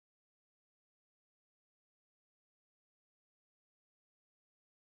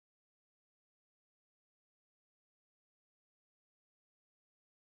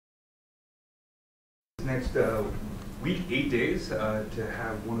Next week, 8 days, to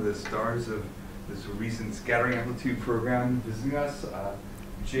have one of the stars of this recent scattering amplitude program visiting us.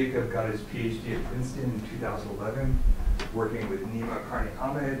 Jacob got his PhD at Princeton in 2011, working with Nima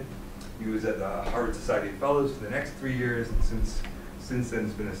Karni-Ahmed. He was at the Harvard Society of Fellows for the next 3 years, and since then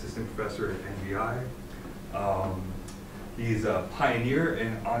has been assistant professor at NVI. He's a pioneer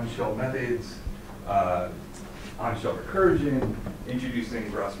in on-shell methods, on-shell recursion, introducing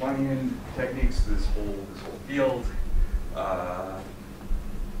Grassmannian techniques to this whole field.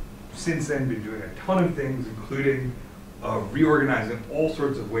 Since then, been doing a ton of things, including reorganizing all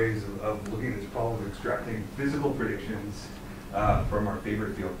sorts of ways of looking at this problem of extracting physical predictions from our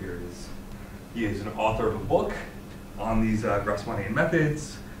favorite field here. He is an author of a book on these Grassmannian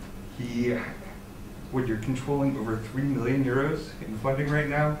methods. You're controlling over 3 million euros in funding right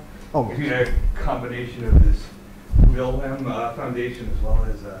now. Between a combination of this Wilhelm Foundation as well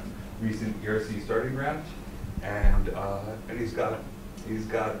as a recent ERC starting grant, and he's got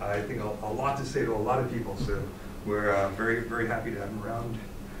I think a lot to say to a lot of people. So we're very happy to have him around,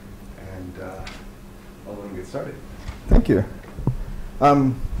 and I'll let him get started. Thank you.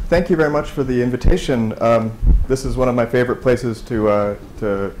 Thank you very much for the invitation. This is one of my favorite places to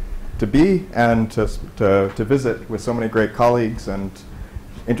be and to visit with so many great colleagues and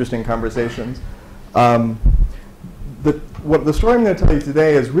interesting conversations. The story I'm going to tell you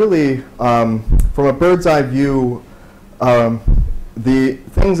today is really, from a bird's eye view, the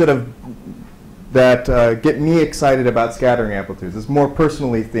things that get me excited about scattering amplitudes. It's more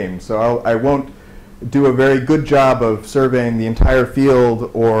personally themed, so I won't do a very good job of surveying the entire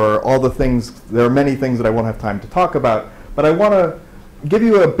field or all the things. There are many things that I won't have time to talk about, but I want to give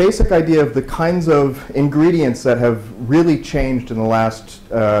you a basic idea of the kinds of ingredients that have really changed in the last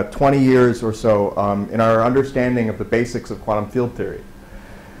 20 years or so in our understanding of the basics of quantum field theory.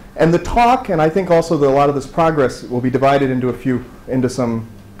 And the talk, and I think also that a lot of this progress, will be divided into some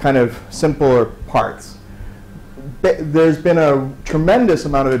kind of simpler parts. There's been a tremendous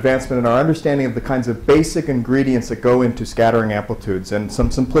amount of advancement in our understanding of the kinds of basic ingredients that go into scattering amplitudes and some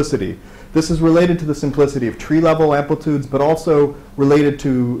simplicity. This is related to the simplicity of tree-level amplitudes, but also related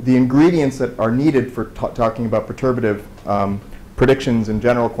to the ingredients that are needed for talking about perturbative predictions in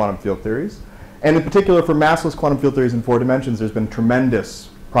general quantum field theories. And in particular, for massless quantum field theories in 4 dimensions, there's been tremendous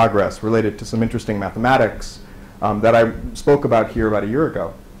progress related to some interesting mathematics that I spoke about here about a year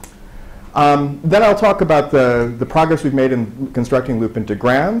ago. Then I'll talk about the progress we've made in constructing loop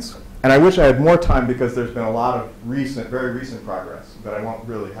integrands. And I wish I had more time because there's been a lot of very recent progress that I won't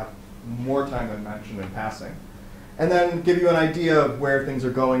really have more time than mentioned in passing. And then give you an idea of where things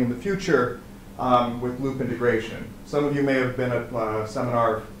are going in the future with loop integration. Some of you may have been at a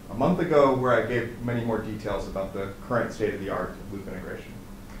seminar a month ago where I gave many more details about the current state of the art of loop integration.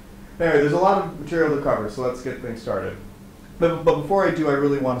 Anyway, there's a lot of material to cover, so let's get things started. But before I do, I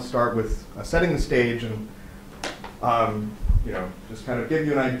really want to start with setting the stage and just kind of give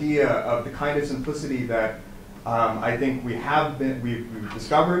you an idea of the kind of simplicity that I think we've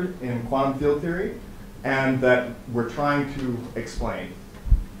discovered in quantum field theory and that we're trying to explain.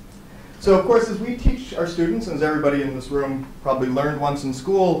 So of course, as we teach our students, and as everybody in this room probably learned once in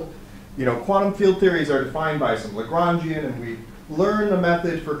school, quantum field theories are defined by some Lagrangian, and we learn a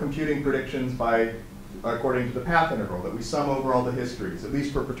method for computing predictions according to the path integral, that we sum over all the histories, at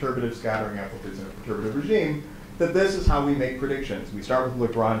least for perturbative scattering amplitudes in a perturbative regime, that this is how we make predictions. We start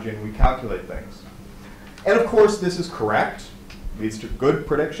with Lagrangian, we calculate things. And of course, this is correct, leads to good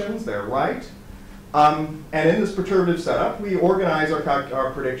predictions, they're right. And in this perturbative setup, we organize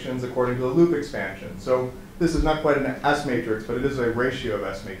our predictions according to the loop expansion. So this is not quite an S matrix, but it is a ratio of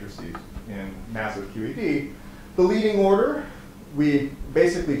S matrices in massive QED. The leading order, we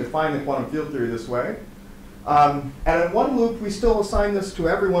basically define the quantum field theory this way. And in one loop, we still assign this to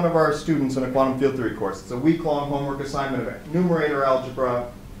every one of our students in a quantum field theory course. It's a week-long homework assignment of numerator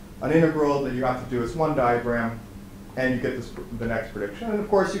algebra, an integral that you have to do is one diagram, and you get the next prediction. And of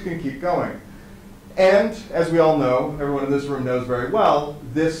course, you can keep going. And as we all know, everyone in this room knows very well,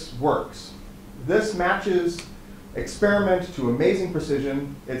 this works. This matches experiment to amazing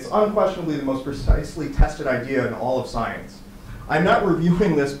precision. It's unquestionably the most precisely tested idea in all of science. I'm not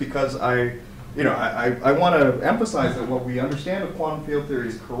reviewing this because I want to emphasize that what we understand of quantum field theory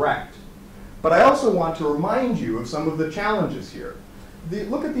is correct. But I also want to remind you of some of the challenges here.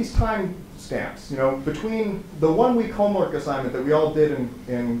 Look at these time stamps. Between the 1-week homework assignment that we all did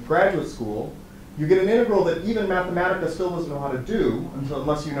in graduate school, you get an integral that even Mathematica still doesn't know how to do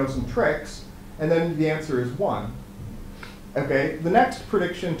unless you know some tricks, and then the answer is 1. Okay, the next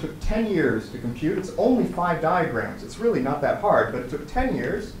prediction took 10 years to compute. It's only 5 diagrams. It's really not that hard, but it took 10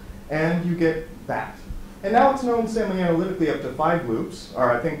 years, and you get that. And now it's known semi-analytically up to 5 loops,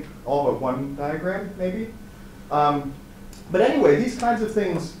 or I think all but one diagram, maybe. But anyway, these kinds of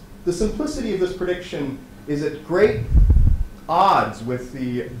things, the simplicity of this prediction is at great odds with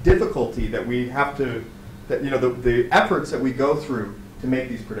the difficulty that we have to, the efforts that we go through to make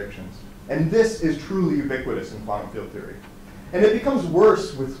these predictions. And this is truly ubiquitous in quantum field theory. And it becomes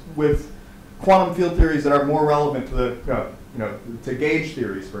worse with quantum field theories that are more relevant to to gauge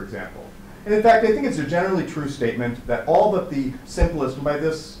theories, for example. And in fact, I think it's a generally true statement that all but the simplest, and by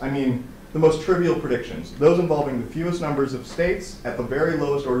this I mean the most trivial predictions, those involving the fewest numbers of states at the very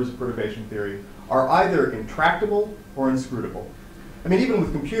lowest orders of perturbation theory, are either intractable or inscrutable. I mean, even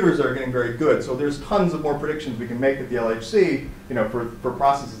with computers that are getting very good, so there's tons of more predictions we can make at the LHC, for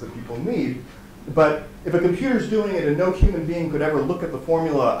processes that people need. But if a computer's doing it and no human being could ever look at the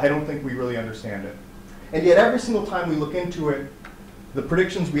formula, I don't think we really understand it. And yet every single time we look into it, the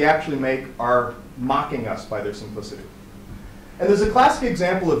predictions we actually make are mocking us by their simplicity. And there's a classic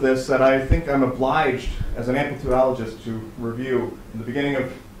example of this that I think I'm obliged as an amplitudologist to review in the beginning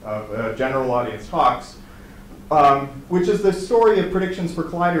of general audience talks, which is the story of predictions for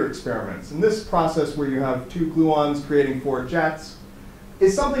collider experiments. And this process where you have 2 gluons creating 4 jets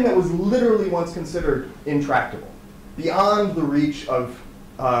is something that was literally once considered intractable, beyond the reach of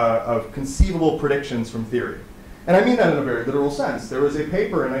conceivable predictions from theory. And I mean that in a very literal sense. There was a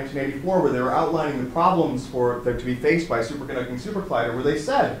paper in 1984 where they were outlining the problems to be faced by a superconducting supercollider, where they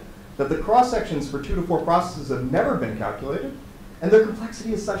said that the cross-sections for 2 to 4 processes have never been calculated, and their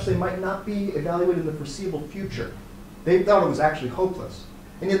complexity is such they might not be evaluated in the foreseeable future. They thought it was actually hopeless.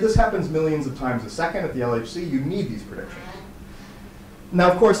 And yet this happens millions of times a second at the LHC. You need these predictions. Now,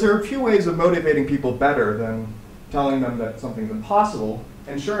 of course, there are a few ways of motivating people better than telling them that something's impossible.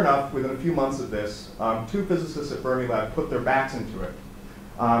 And sure enough, within a few months of this, 2 physicists at Fermilab put their backs into it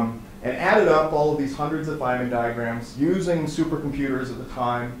and added up all of these hundreds of Feynman diagrams using supercomputers at the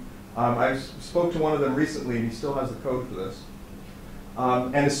time. I spoke to one of them recently, and he still has the code for this.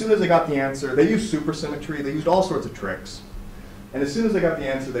 And as soon as they got the answer, they used supersymmetry, they used all sorts of tricks. And as soon as they got the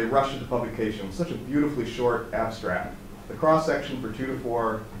answer, they rushed into publication. It was such a beautifully short abstract. The cross-section for 2 to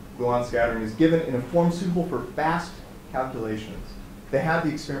 4 gluon scattering is given in a form suitable for fast calculations. They had the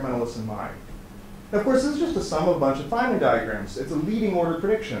experimentalists in mind. Now, of course, this is just a sum of a bunch of Feynman diagrams. It's a leading order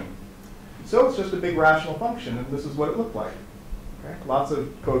prediction. So it's just a big rational function, and this is what it looked like. Okay? Lots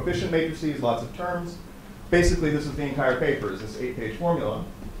of coefficient matrices, lots of terms. Basically, this is the entire paper, is this 8-page formula.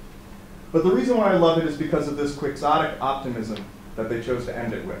 But the reason why I love it is because of this quixotic optimism that they chose to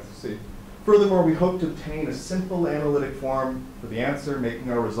end it with. See? Furthermore, we hope to obtain a simple analytic form for the answer, making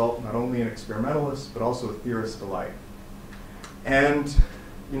our result not only an experimentalist, but also a theorist delight. And,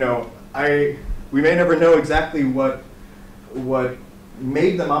 we may never know exactly what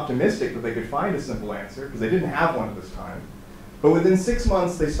made them optimistic that they could find a simple answer, because they didn't have one at this time. But within 6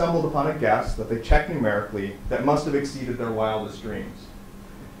 months, they stumbled upon a guess that they checked numerically that must have exceeded their wildest dreams.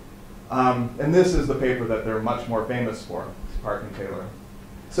 And this is the paper that they're much more famous for, Park and Taylor.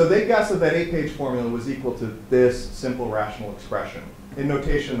 So they guessed that that 8-page formula was equal to this simple rational expression in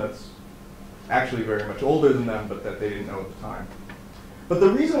notation that's actually very much older than them, but that they didn't know at the time. But the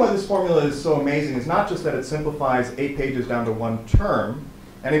reason why this formula is so amazing is not just that it simplifies 8 pages down to 1 term.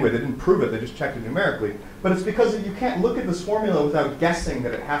 Anyway, they didn't prove it, they just checked it numerically. But it's because you can't look at this formula without guessing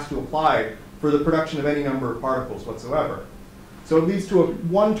that it has to apply for the production of any number of particles whatsoever. So it leads to a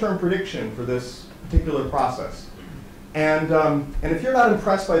 1-term prediction for this particular process. And if you're not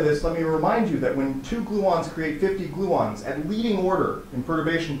impressed by this, let me remind you that when 2 gluons create 50 gluons at leading order in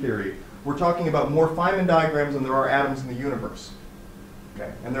perturbation theory, we're talking about more Feynman diagrams than there are atoms in the universe.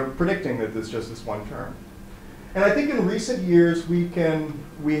 Okay? And they're predicting that it's just this 1 term. And I think in recent years we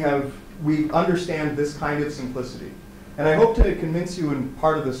understand this kind of simplicity. And I hope to convince you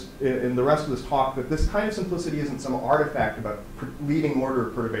in the rest of this talk that this kind of simplicity isn't some artifact about leading order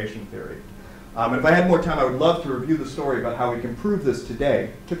of perturbation theory. And if I had more time, I would love to review the story about how we can prove this today.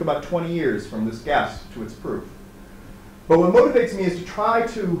 It took about 20 years from this guess to its proof. But what motivates me is to try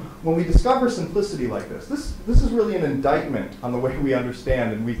to, when we discover simplicity like this is really an indictment on the way we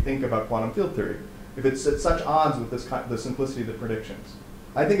understand and we think about quantum field theory. If it's at such odds with the simplicity of the predictions.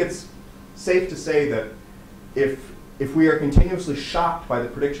 I think it's safe to say that if we are continuously shocked by the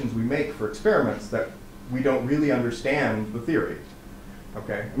predictions we make for experiments, that we don't really understand the theory.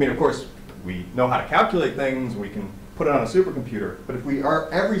 Okay? I mean, of course, we know how to calculate things, we can put it on a supercomputer, but if we are,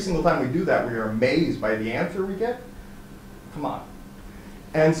 every single time we do that, we are amazed by the answer we get, come on.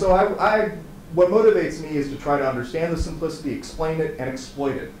 And so what motivates me is to try to understand the simplicity, explain it, and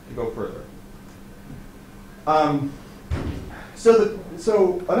exploit it to go further.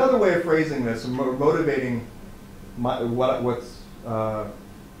 So another way of phrasing this, motivating what's a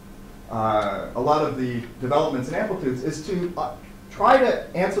lot of the developments in amplitudes, is to try to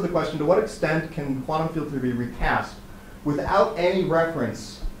answer the question, to what extent can quantum field theory be recast without any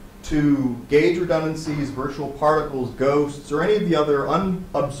reference to gauge redundancies, virtual particles, ghosts, or any of the other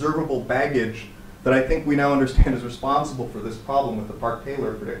unobservable baggage that I think we now understand is responsible for this problem with the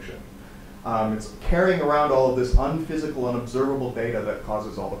Park-Taylor prediction. It's carrying around all of this unphysical, unobservable data that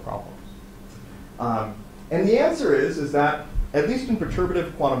causes all the problems. And the answer is that, at least in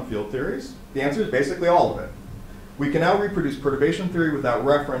perturbative quantum field theories, the answer is basically all of it. We can now reproduce perturbation theory without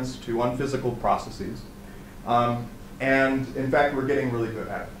reference to unphysical processes. And in fact, we're getting really good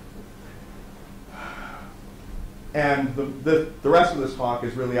at it. And the rest of this talk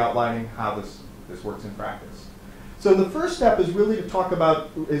is really outlining how this works in practice. So the first step is really to talk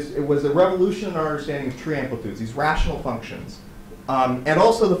about, it was a revolution in our understanding of tree amplitudes, these rational functions, and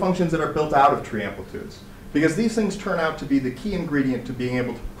also the functions that are built out of tree amplitudes. Because these things turn out to be the key ingredient to being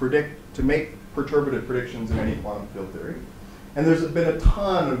able to predict, to make perturbative predictions in any quantum field theory. And there's been a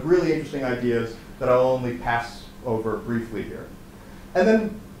ton of really interesting ideas that I'll only pass over briefly here. And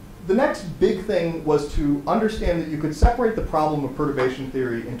then the next big thing was to understand that you could separate the problem of perturbation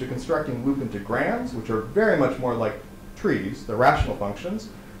theory into constructing loop integrans, which are very much more like trees, the rational functions,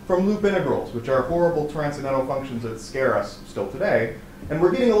 from loop integrals, which are horrible transcendental functions that scare us still today. And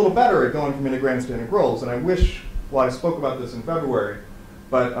we're getting a little better at going from integrans to integrals. And I wish, well, I spoke about this in February,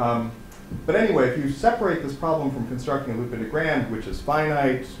 but anyway, if you separate this problem from constructing a loop integrand, which is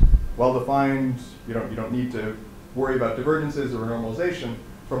finite, well-defined, you don't need to worry about divergences or normalization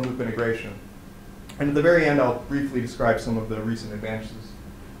from loop integration. And at the very end, I'll briefly describe some of the recent advances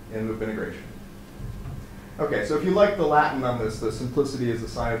in loop integration. Okay, so if you like the Latin on this, the simplicity is a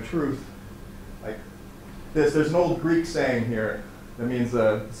sign of truth, like this, there's an old Greek saying here that means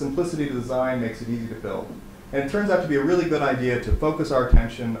simplicity to design makes it easy to build. And it turns out to be a really good idea to focus our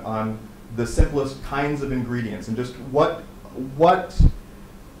attention on the simplest kinds of ingredients and just what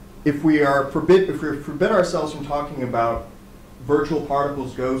if we forbid ourselves from talking about virtual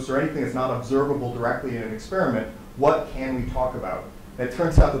particles, ghosts, or anything that's not observable directly in an experiment, what can we talk about? And it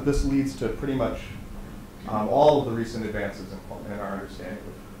turns out that this leads to pretty much all of the recent advances in our understanding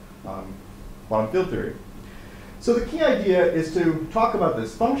of quantum field theory. So the key idea is to talk about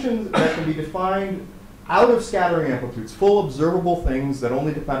this. Functions that can be defined out of scattering amplitudes, full observable things that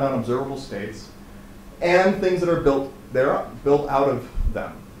only depend on observable states, and things that are built out of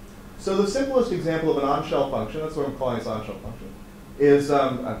them. So the simplest example of an on-shell function, that's what I'm calling this on-shell function, is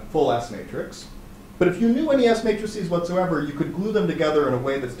a full S matrix. But if you knew any S matrices whatsoever, you could glue them together in a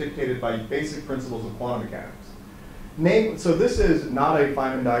way that's dictated by basic principles of quantum mechanics. So this is not a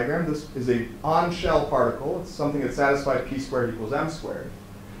Feynman diagram. This is a on-shell particle. It's something that satisfies p squared equals m squared.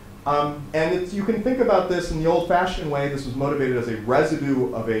 And you can think about this in the old-fashioned way. This was motivated as a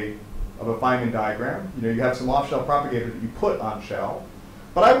residue of a Feynman diagram. You have some off-shell propagator that you put on shell.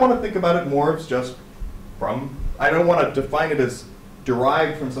 But I want to think about it more as just from, I don't want to define it as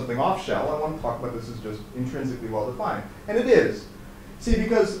derived from something off-shell. I want to talk about this as just intrinsically well-defined. And it is. See,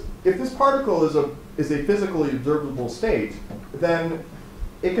 because if this particle is a physically observable state, then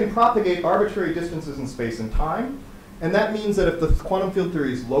it can propagate arbitrary distances in space and time. And that means that if the quantum field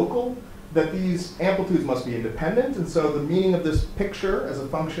theory is local, that these amplitudes must be independent. And so the meaning of this picture as a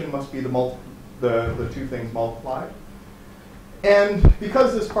function must be the two things multiplied. And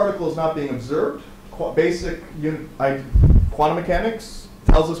because this particle is not being observed, basic quantum mechanics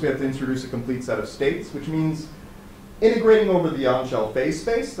tells us we have to introduce a complete set of states, which means integrating over the on-shell phase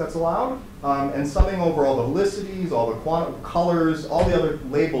space that's allowed, and summing over all the velocities, all the quantum colors, all the other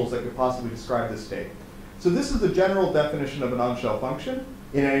labels that could possibly describe this state. So this is the general definition of an on-shell function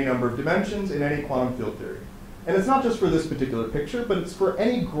in any number of dimensions in any quantum field theory. And it's not just for this particular picture, but it's for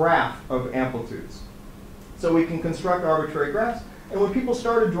any graph of amplitudes. So we can construct arbitrary graphs. And when people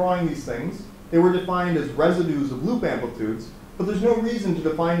started drawing these things, they were defined as residues of loop amplitudes, but there's no reason to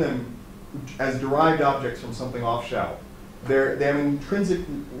define them as derived objects from something off-shell. They have an intrinsic,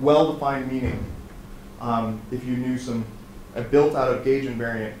 well-defined meaning if you knew some built out of gauge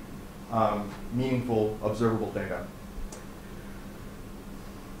invariant, meaningful, observable data.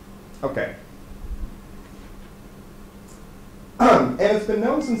 Okay. And it's been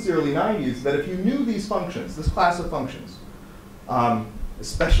known since the early 90s that if you knew these functions, this class of functions,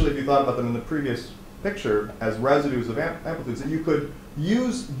 especially if you thought about them in the previous picture as residues of amplitudes, that you could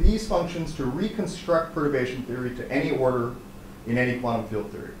use these functions to reconstruct perturbation theory to any order in any quantum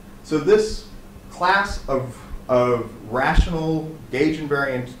field theory. So this class of rational, gauge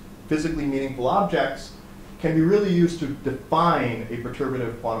invariant, physically meaningful objects can be really used to define a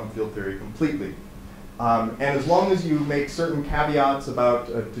perturbative quantum field theory completely. And as long as you make certain caveats about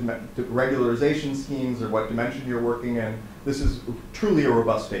regularization schemes or what dimension you're working in, this is truly a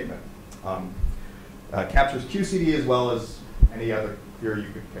robust statement. Captures QCD as well as any other theory you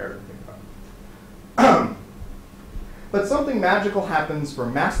could care to think about. But something magical happens for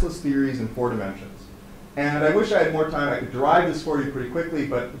massless theories in 4 dimensions. And I wish I had more time. I could derive this for you pretty quickly,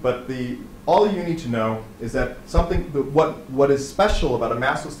 but all you need to know is that what is special about a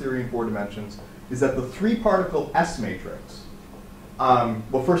massless theory in 4 dimensions is that the 3-particle S matrix,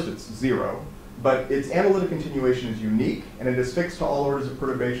 well, first it's 0, but its analytic continuation is unique, and it is fixed to all orders of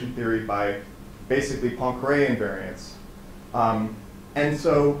perturbation theory by basically Poincare invariance. And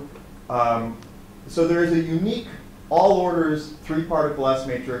so there is a unique all orders 3-particle S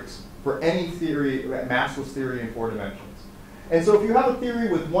matrix for any theory, massless theory in 4 dimensions. And so if you have a theory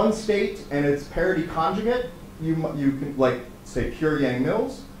with one state and its parity conjugate, you can, like, say, pure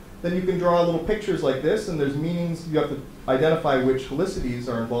Yang-Mills, then you can draw little pictures like this, and there's meanings. You have to identify which helicities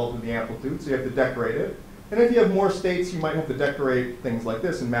are involved in the amplitude, so you have to decorate it. And if you have more states, you might have to decorate things like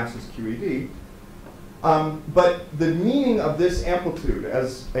this in massless QED. But the meaning of this amplitude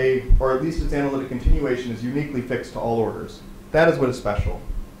as or at least its analytic continuation, is uniquely fixed to all orders. That is what is special.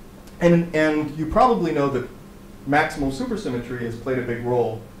 And you probably know that maximal supersymmetry has played a big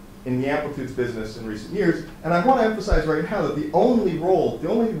role in the amplitudes business in recent years. And I want to emphasize right now that the only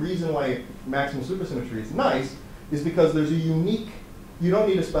reason why maximal supersymmetry is nice is because there's a unique, you don't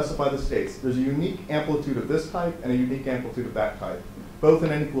need to specify the states. There's a unique amplitude of this type and a unique amplitude of that type, both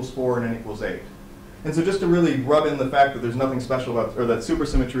in n=4 and n=8. And so just to really rub in the fact that there's nothing special about, or that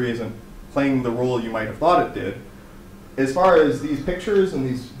supersymmetry isn't playing the role you might have thought it did, as far as these pictures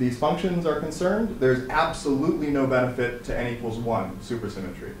and these functions are concerned, there's absolutely no benefit to n=1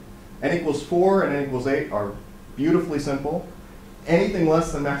 supersymmetry. n=4 and n=8 are beautifully simple. Anything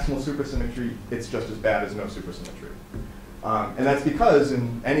less than maximal supersymmetry, it's just as bad as no supersymmetry. And that's because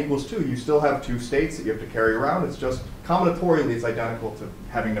in n=2, you still have 2 states that you have to carry around. It's just combinatorially, it's identical to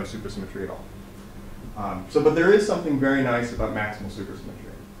having no supersymmetry at all. But there is something very nice about maximal supersymmetry.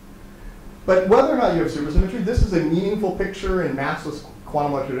 But whether or not you have supersymmetry, this is a meaningful picture in massless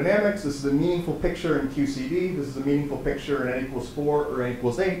quantum electrodynamics. This is a meaningful picture in QCD. This is a meaningful picture in n=4 or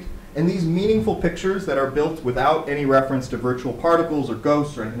n=8. And these meaningful pictures that are built without any reference to virtual particles or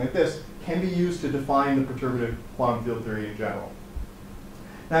ghosts or anything like this can be used to define the perturbative quantum field theory in general.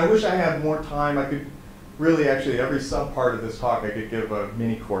 Now, I wish I had more time. I could really, actually, every subpart of this talk I could give a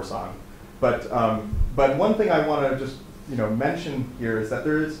mini course on. But one thing I want to just mention here is that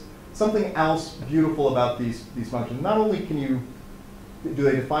there is something else beautiful about these functions. Not only do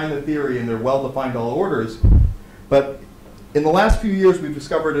they define the theory and they're well-defined all orders, but in the last few years we've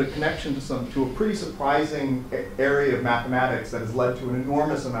discovered a connection to a pretty surprising area of mathematics that has led to an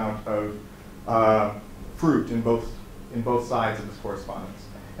enormous amount of fruit in both sides of this correspondence.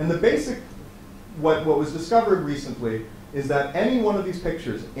 And the basic, what was discovered recently is that any one of these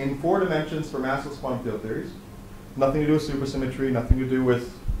pictures in 4 dimensions for massless quantum field theories, nothing to do with supersymmetry, nothing to do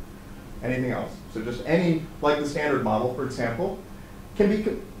with anything else. So just any, like the standard model, for example,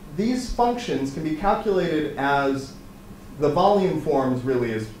 these functions can be calculated as the volume forms,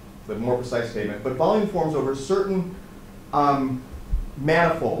 really is the more precise statement, but volume forms over certain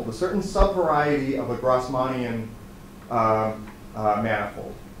manifold, a certain subvariety of a Grassmannian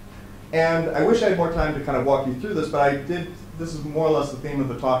manifold. And I wish I had more time to kind of walk you through this, but this is more or less the theme of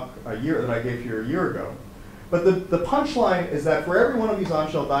the talk that I gave you a year ago. But the punchline is that for every one of these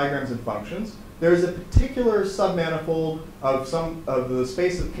on-shell diagrams and functions, there is a particular submanifold of the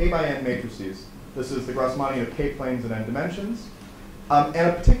space of k by n matrices. This is the Grassmannian of k planes and n dimensions, and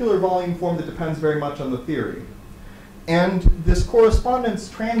a particular volume form that depends very much on the theory. And this correspondence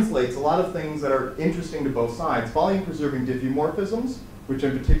translates a lot of things that are interesting to both sides. Volume-preserving diffeomorphisms, which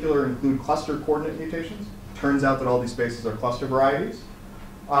in particular include cluster coordinate mutations. Turns out that all these spaces are cluster varieties.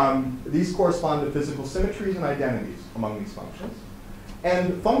 These correspond to physical symmetries and identities among these functions.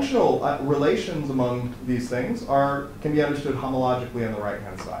 And functional relations among these things can be understood homologically on the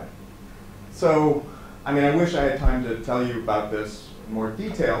right-hand side. So, I mean, I wish I had time to tell you about this in more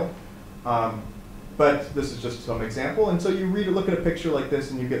detail, but this is just some example. And so you look at a picture like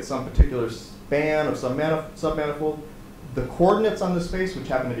this, and you get some particular span of some submanifold. The coordinates on this space, which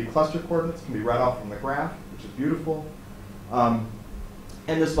happen to be cluster coordinates, can be read off from the graph, which is beautiful.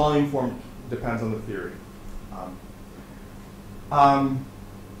 And this volume form depends on the theory.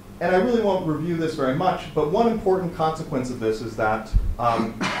 And I really won't review this very much, but one important consequence of this is that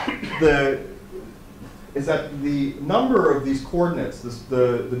is that the number of these coordinates,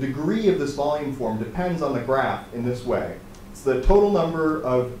 the degree of this volume form, depends on the graph in this way. It's the total number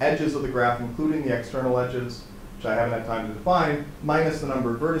of edges of the graph, including the external edges, which I haven't had time to define, minus the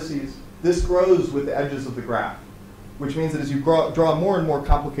number of vertices. This grows with the edges of the graph, which means that as you draw more and more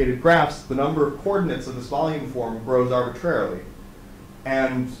complicated graphs, the number of coordinates of this volume form grows arbitrarily.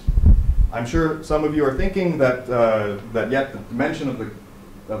 And I'm sure some of you are thinking that, yet the dimension of the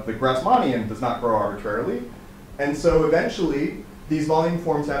Grassmannian does not grow arbitrarily. And so eventually, these volume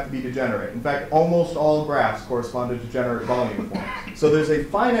forms have to be degenerate. In fact, almost all graphs correspond to degenerate volume forms. So there's a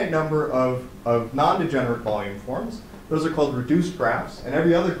finite number of non-degenerate volume forms. Those are called reduced graphs, and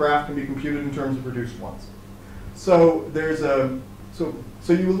every other graph can be computed in terms of reduced ones. So there's so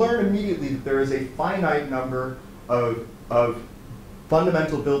you learn immediately that there is a finite number of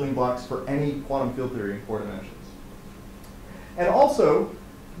fundamental building blocks for any quantum field theory in 4 dimensions. And also,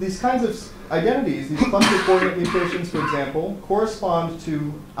 these kinds of identities, these cluster coordinate mutations, for example, correspond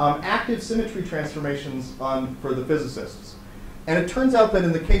to active symmetry transformations for the physicists. And it turns out that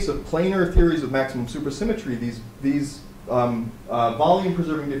in the case of planar theories of maximum supersymmetry, these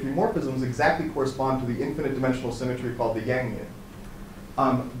volume-preserving diffeomorphisms exactly correspond to the infinite dimensional symmetry called the Yangian.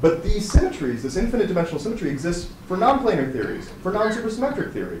 But these symmetries, this infinite dimensional symmetry, exists for non-planar theories, for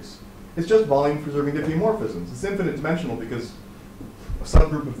non-supersymmetric theories. It's just volume-preserving diffeomorphisms. It's infinite dimensional because a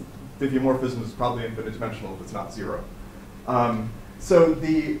subgroup of diffeomorphisms is probably infinite dimensional if it's not 0. So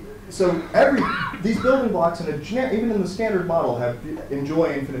these building blocks, even in the standard model,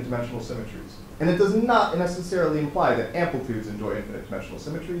 enjoy infinite dimensional symmetries. And it does not necessarily imply that amplitudes enjoy infinite dimensional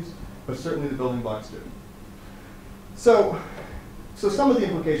symmetries, but certainly the building blocks do. So some of the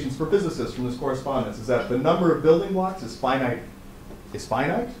implications for physicists from this correspondence is that the number of building blocks is finite. Any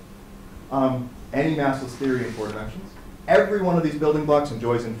massless theory in 4 dimensions. Every one of these building blocks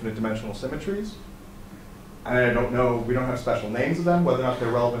enjoys infinite dimensional symmetries. I don't know, we don't have special names of them. Whether or not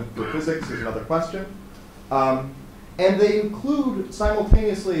they're relevant for physics is another question. And they include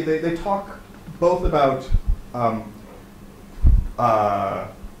simultaneously, they talk both about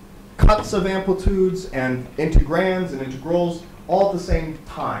cuts of amplitudes and integrands and integrals all at the same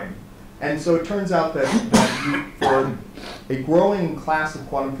time. And so it turns out that for a growing class of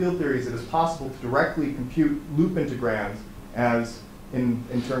quantum field theories, it is possible to directly compute loop integrands as in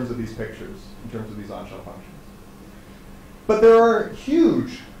terms of these pictures, in terms of these on-shell functions. But there are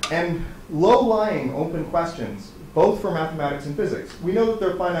huge and low-lying open questions, both for mathematics and physics. We know that there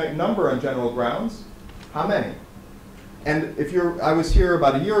are a finite number on general grounds. How many? And I was here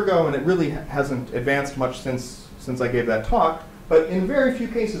about a year ago, and it really hasn't advanced much since I gave that talk. But in very few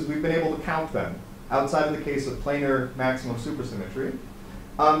cases, we've been able to count them, outside of the case of planar maximum supersymmetry.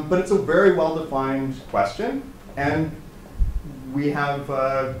 But it's a very well-defined question, and we have,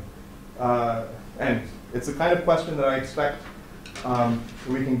 and it's the kind of question that I expect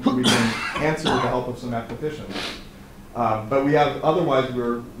we can answer with the help of some mathematicians. But otherwise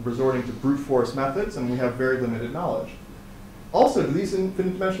we're resorting to brute force methods, and we have very limited knowledge. Also, do these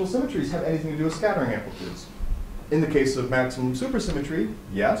infinite dimensional symmetries have anything to do with scattering amplitudes? In the case of maximum supersymmetry,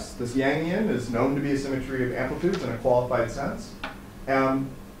 yes, this Yangian is known to be a symmetry of amplitudes in a qualified sense. And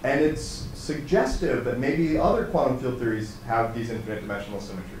it's suggestive that maybe other quantum field theories have these infinite dimensional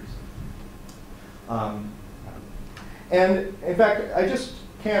symmetries. And in fact, I just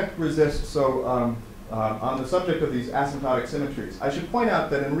can't resist, on the subject of these asymptotic symmetries, I should point out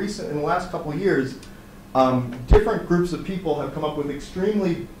that in the last couple of years, different groups of people have come up with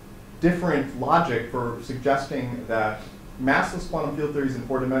extremely different logic for suggesting that massless quantum field theories in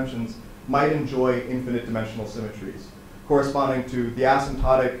 4 dimensions might enjoy infinite dimensional symmetries, corresponding to the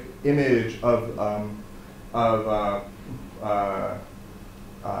asymptotic image of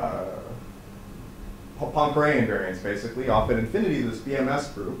Poincare invariance, basically, off at infinity, this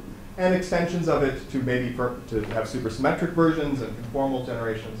BMS group, and extensions of it to maybe to have supersymmetric versions and conformal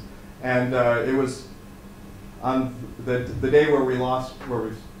generations. And it was on the day where we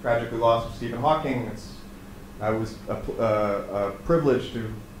tragically lost Stephen Hawking. I was a privilege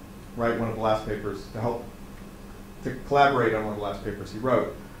to write one of the last papers, to collaborate on one of the last papers he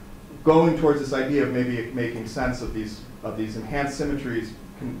wrote, going towards this idea of maybe making sense of these enhanced symmetries,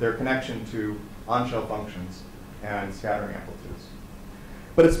 their connection to on-shell functions and scattering amplitudes.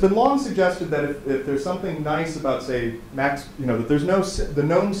 But it's been long suggested that if there's something nice about, say, that there's the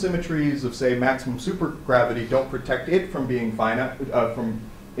known symmetries of, say, maximum supergravity don't protect it from being finite, from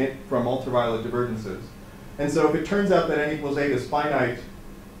ultraviolet divergences. And so if it turns out that n equals 8 is finite,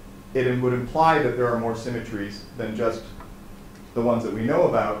 it would imply that there are more symmetries than just the ones that we know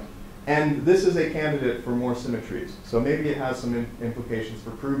about. And this is a candidate for more symmetries. So maybe it has some implications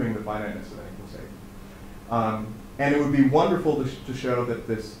for proving the finiteness of n equals 8. And it would be wonderful to show that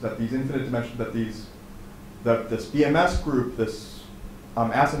these infinite dimensions, that this BMS group, this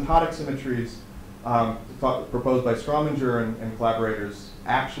asymptotic symmetries proposed by Strominger and collaborators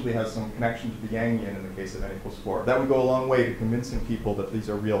actually has some connection to the Yangian in the case of n equals 4. That would go a long way to convincing people that these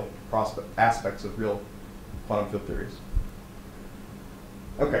are real aspects of real quantum field theories.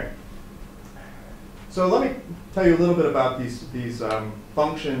 Okay. So let me tell you a little bit about these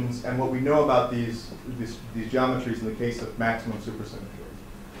functions and what we know about these geometries in the case of maximum supersymmetry.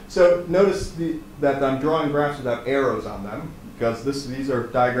 So notice that I'm drawing graphs without arrows on them, because these are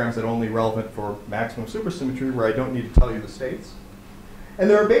diagrams that are only relevant for maximum supersymmetry, where I don't need to tell you the states. And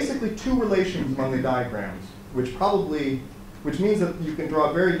there are basically two relations among the diagrams, which means that you can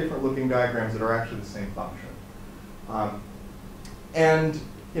draw very different looking diagrams that are actually the same function. And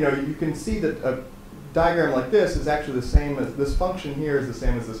you can see that a diagram like this is actually the same as this function here is the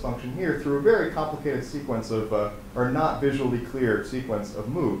same as this function here through a very complicated sequence of, or not visually clear sequence of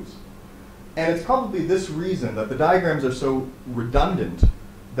moves. And it's probably this reason that the diagrams are so redundant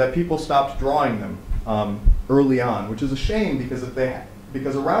that people stopped drawing them early on, which is a shame because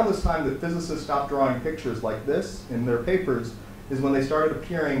around this time that physicists stopped drawing pictures like this in their papers is when they started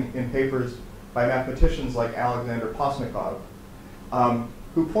appearing in papers by mathematicians like Alexander Posnikov,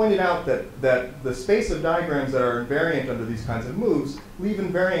 who pointed out that the space of diagrams that are invariant under these kinds of moves leave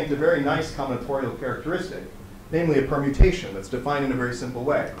invariant a very nice combinatorial characteristic, namely a permutation that's defined in a very simple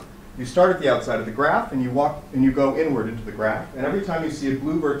way. You start at the outside of the graph and you go inward into the graph, and every time you see a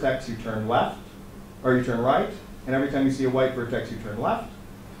blue vertex you turn left, or you turn right, and every time you see a white vertex you turn left.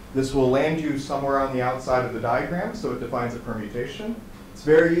 This will land you somewhere on the outside of the diagram, so it defines a permutation. It's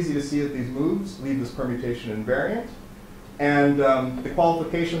very easy to see that these moves leave this permutation invariant. And the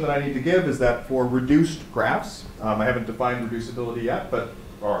qualification that I need to give is that for reduced graphs, I haven't defined reducibility yet,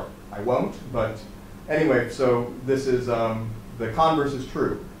 or I won't, but anyway, so this is, the converse is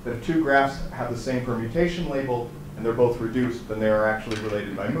true, that if two graphs have the same permutation label and they're both reduced, then they are actually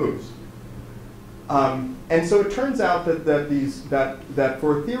related by moves. And so it turns out that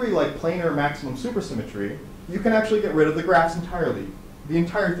for a theory like planar maximum supersymmetry, you can actually get rid of the graphs entirely. The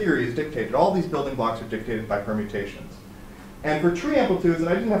entire theory is dictated. All these building blocks are dictated by permutations. And for tree amplitudes, and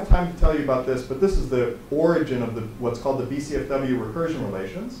I didn't have time to tell you about this, but this is the origin of what's called the BCFW recursion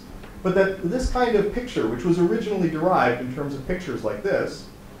relations. But that this kind of picture, which was originally derived in terms of pictures like this,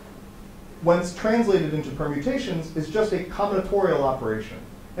 once translated into permutations, is just a combinatorial operation.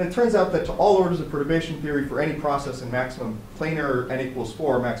 And it turns out that to all orders of perturbation theory for any process in maximum planar n equals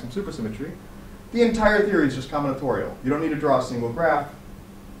 4 maximum supersymmetry, the entire theory is just combinatorial. You don't need to draw a single graph.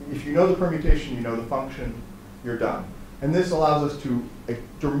 If you know the permutation, you know the function, you're done. And this allows us to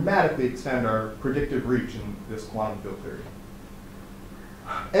dramatically extend our predictive reach in this quantum field theory.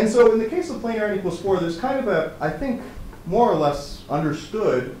 And so in the case of planar n equals 4, there's kind of a, I think, more or less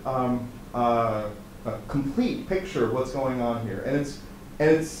understood a complete picture of what's going on here. And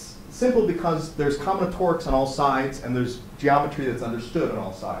it's simple because there's combinatorics on all sides, and there's geometry that's understood on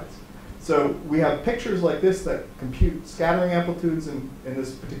all sides. So we have pictures like this that compute scattering amplitudes in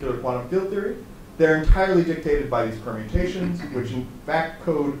this particular quantum field theory. They're entirely dictated by these permutations, which in fact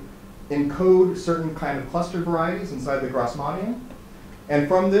encode certain kind of cluster varieties inside the Grassmannian. And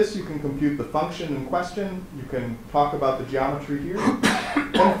from this, you can compute the function in question. You can talk about the geometry here.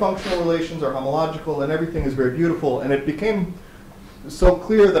 And functional relations are homological, and everything is very beautiful. And it became so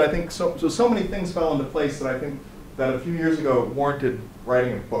clear that I think so many things fell into place that I think that a few years ago warranted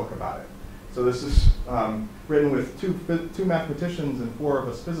writing a book about it. So this is written with two mathematicians and 4 of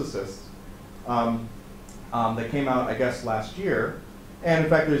us physicists. That came out, I guess, last year. And in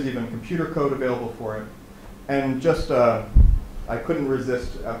fact, there's even computer code available for it. And just, I couldn't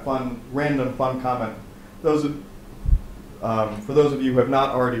resist a random fun comment. For those of you who have not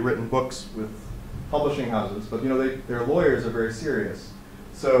already written books with publishing houses, but their lawyers are very serious.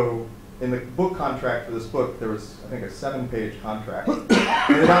 So in the book contract for this book, there was, I think, a 7-page contract.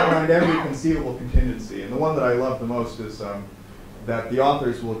 And it outlined every conceivable contingency. And the one that I love the most is that the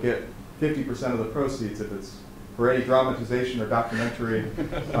authors will get 50% of the proceeds if it's for any dramatization or documentary,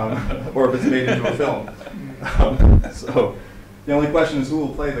 or if it's made into a film. So the only question is who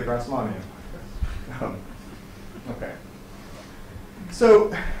will play the Grassmannian. Okay.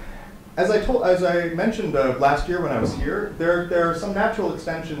 So as I mentioned last year when I was here, there are some natural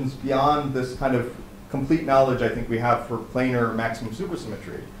extensions beyond this kind of complete knowledge I think we have for planar maximum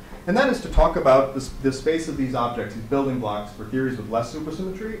supersymmetry. And that is to talk about the space of these objects, these building blocks, for theories with less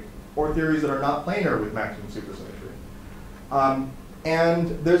supersymmetry, or theories that are not planar with maximum supersymmetry. And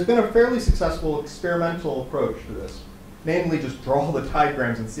there's been a fairly successful experimental approach to this. Namely, just draw the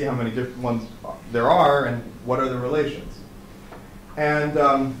diagrams and see how many different ones there are and what are the relations. And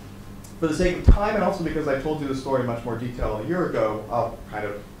for the sake of time, and also because I told you the story in much more detail a year ago, I'll kind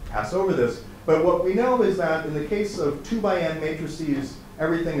of pass over this. But what we know is that in the case of 2 by n matrices,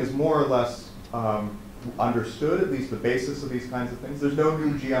 everything is more or less understood, at least the basis of these kinds of things. There's no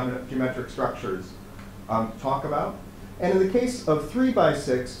new geometric structures to talk about. And in the case of 3 by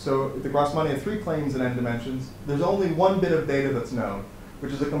 6, so the Grassmannian 3 planes in n dimensions, there's only one bit of data that's known,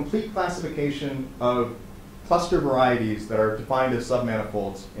 which is a complete classification of cluster varieties that are defined as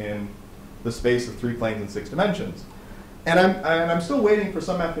submanifolds in the space of 3 planes in 6 dimensions. And I'm still waiting for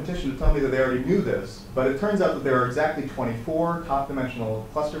some mathematician to tell me that they already knew this, but it turns out that there are exactly 24 top-dimensional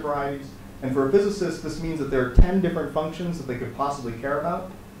cluster varieties. And for a physicist, this means that there are 10 different functions that they could possibly care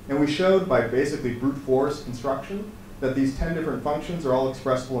about. And we showed by basically brute force construction that these 10 different functions are all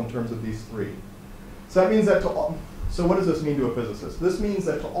expressible in terms of these 3. So that means that so what does this mean to a physicist? This means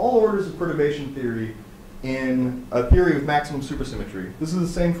that to all orders of perturbation theory in a theory with maximum supersymmetry, this is the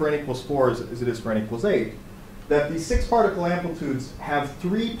same for n equals 4 as it is for n equals 8, that these 6 particle amplitudes have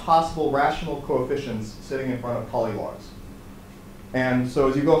 3 possible rational coefficients sitting in front of polylogs. And so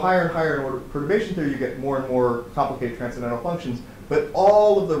as you go higher and higher in order of perturbation theory, you get more and more complicated transcendental functions. But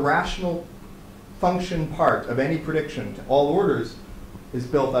all of the rational function part of any prediction to all orders is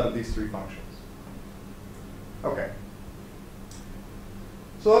built out of these 3 functions. OK.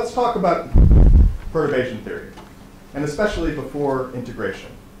 So let's talk about perturbation theory, and especially before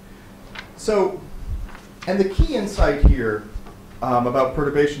integration. So, and the key insight here about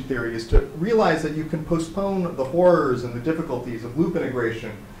perturbation theory is to realize that you can postpone the horrors and the difficulties of loop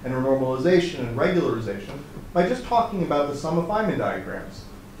integration and normalization and regularization by just talking about the sum of Feynman diagrams,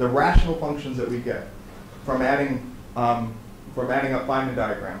 the rational functions that we get from adding up Feynman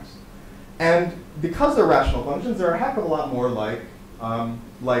diagrams. And because they're rational functions, they're a heck of a lot more like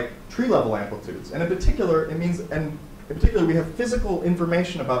tree-level amplitudes. And in particular, we have physical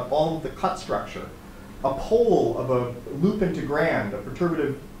information about all of the cut structure. A pole of a loop integrand, a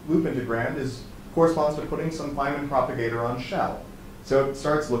perturbative loop integrand, corresponds to putting some Feynman propagator on shell. So it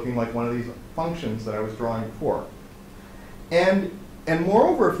starts looking like one of these functions that I was drawing before. And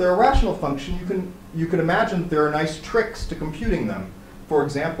moreover, if they're a rational function, you can imagine that there are nice tricks to computing them. For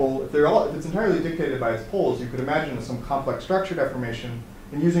example, if it's entirely dictated by its poles, you could imagine some complex structure deformation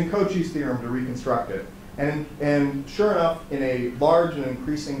and using Cauchy's theorem to reconstruct it. And sure enough, in a large and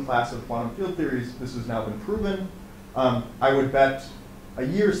increasing class of quantum field theories, this has now been proven. I would bet a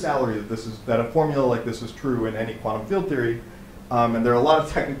year's salary that a formula like this is true in any quantum field theory. And there are a lot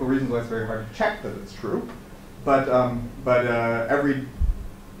of technical reasons why it's very hard to check that it's true. But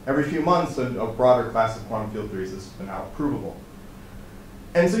every few months, a broader class of quantum field theories has been now provable.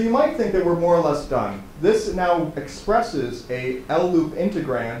 And so you might think that we're more or less done. This now expresses a L-loop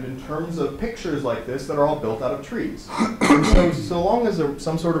integrand in terms of pictures like this that are all built out of trees. And so long as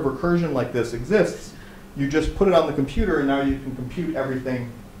some sort of recursion like this exists, you just put it on the computer, and now you can compute everything.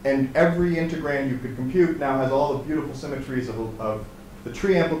 And every integrand you could compute now has all the beautiful symmetries of the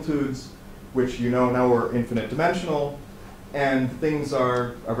tree amplitudes, which you know now are infinite dimensional, and things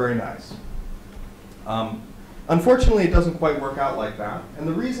are very nice. Unfortunately, it doesn't quite work out like that. And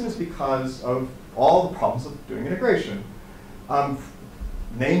the reason is because of all the problems of doing integration.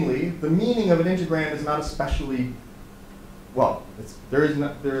 Namely, the meaning of an integrand is not especially, well, there is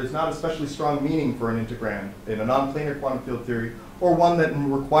not especially strong meaning for an integrand in a non-planar quantum field theory, or one that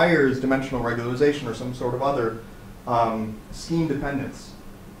requires dimensional regularization or some sort of other scheme dependence.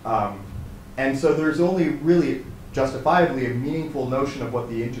 And so there's only really justifiably a meaningful notion of what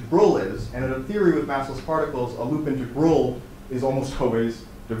the integral is. And in a theory with massless particles, a loop integral is almost always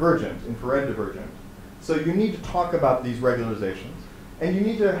divergent, infrared divergent. So you need to talk about these regularizations. And you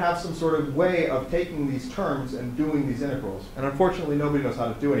need to have some sort of way of taking these terms and doing these integrals. And unfortunately, nobody knows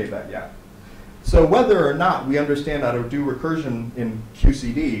how to do any of that yet. So whether or not we understand how to do recursion in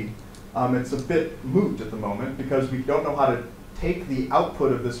QCD, it's a bit moot at the moment, because we don't know how to take the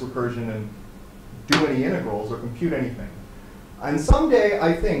output of this recursion and do any integrals or compute anything. And someday,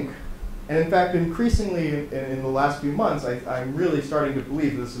 I think, and in fact, increasingly in the last few months, I'm really starting to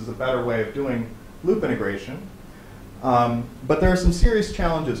believe this is a better way of doing loop integration. But there are some serious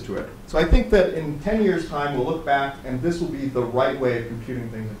challenges to it. So I think that in 10 years' time, we'll look back, and this will be the right way of computing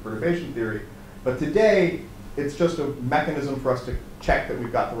things in perturbation theory. But today, it's just a mechanism for us to check that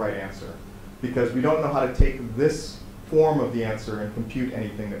we've got the right answer, because we don't know how to take this form of the answer and compute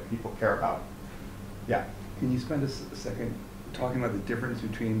anything that people care about. Yeah? Can you spend a second talking about the difference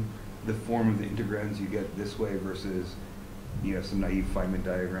between the form of the integrands you get this way versus, some naive Feynman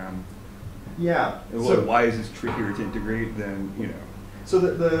diagram? Yeah. Well, why is this trickier to integrate than, So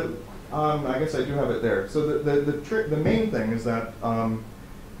I guess I do have it there. So the main thing is that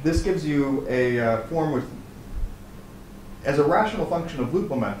this gives you a form with, as a rational function of loop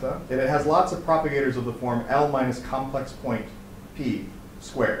momenta, and it has lots of propagators of the form L minus complex point P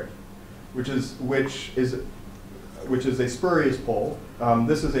squared, which is a spurious pole.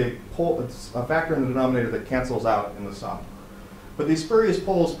 This is a pole, it's a factor in the denominator that cancels out in the sum. But these spurious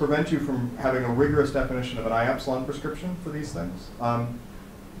poles prevent you from having a rigorous definition of an I epsilon prescription for these things. And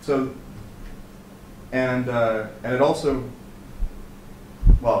it also,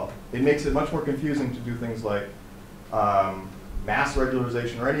 well, it makes it much more confusing to do things like mass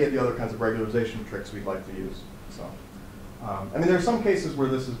regularization or any of the other kinds of regularization tricks we'd like to use. So, I mean, there are some cases where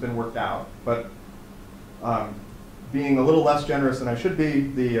this has been worked out, but being a little less generous than I should be,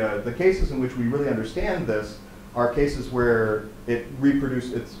 the cases in which we really understand this are cases where it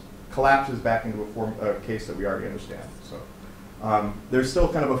collapses back into a case that we already understand. So there's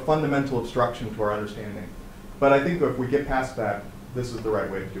still kind of a fundamental obstruction to our understanding. But I think if we get past that, this is the right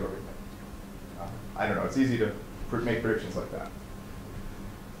way to do everything. I don't know, it's easy to make predictions like that.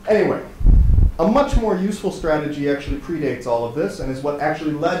 Anyway, a much more useful strategy actually predates all of this and is what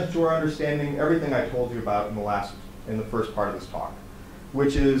actually led to our understanding everything I told you about in the first part of this talk,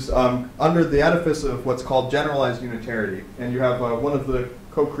 which is under the edifice of what's called generalized unitarity. And you have one of the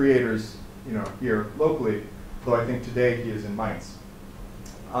co-creators, here locally, though I think today he is in Mainz.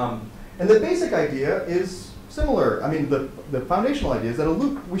 And the basic idea is similar. I mean, the foundational idea is that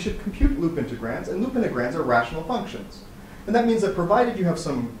we should compute loop integrands, and loop integrands are rational functions. And that means that provided you have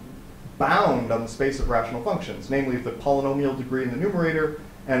some bound on the space of rational functions, namely the polynomial degree in the numerator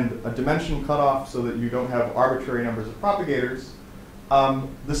and a dimension cutoff so that you don't have arbitrary numbers of propagators,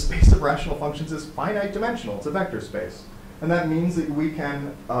 the space of rational functions is finite dimensional. It's a vector space. And that means that we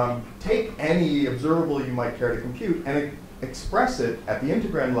can take any observable you might care to compute and express it at the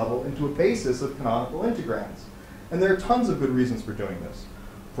integrand level into a basis of canonical integrands. And there are tons of good reasons for doing this.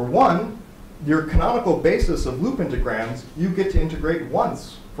 For one, your canonical basis of loop integrands, you get to integrate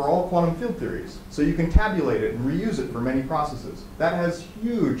once for all quantum field theories. So you can tabulate it and reuse it for many processes. That has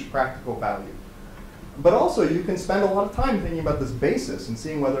huge practical value. But also, you can spend a lot of time thinking about this basis and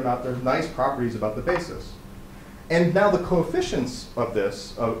seeing whether or not there's nice properties about the basis. And now the coefficients of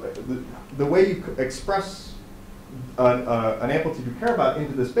this, the way you express an amplitude you care about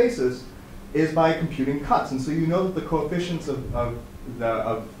into this basis is by computing cuts. And so you know that the coefficients of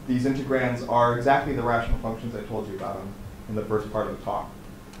these integrands are exactly the rational functions I told you about in the first part of the talk.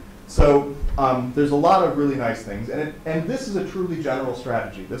 So there's a lot of really nice things. And this is a truly general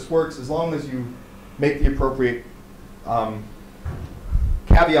strategy. This works as long as you make the appropriate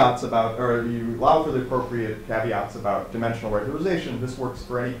caveats about, or you allow for the appropriate caveats about dimensional regularization. This works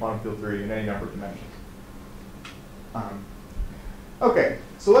for any quantum field theory in any number of dimensions. OK,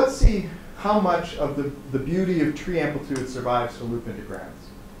 so let's see how much of the beauty of tree amplitude survives for loop integrands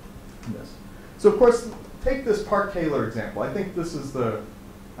in this. So of course, take this Park-Taylor example. I think this is an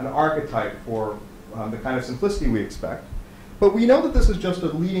archetype for the kind of simplicity we expect. But we know that this is just a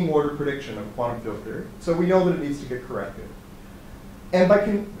leading order prediction of quantum field theory. So we know that it needs to get corrected. And by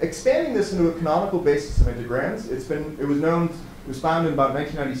expanding this into a canonical basis of integrands, it was found in about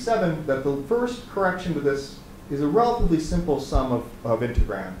 1997 that the first correction to this is a relatively simple sum of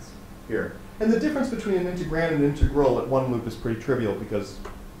integrands here. And the difference between an integrand and an integral at one loop is pretty trivial because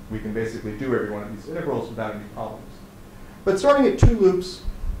we can basically do every one of these integrals without any problems. But starting at 2 loops,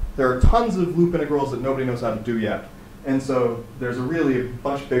 there are tons of loop integrals that nobody knows how to do yet. And so there's a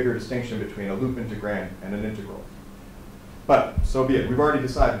much bigger distinction between a loop integrand and an integral. But so be it. We've already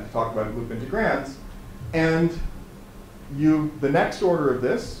decided to talk about loop integrands. And the next order of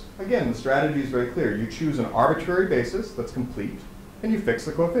this, again, the strategy is very clear. You choose an arbitrary basis that's complete, and you fix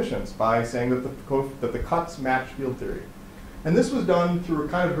the coefficients by saying that the cuts match field theory. And this was done through a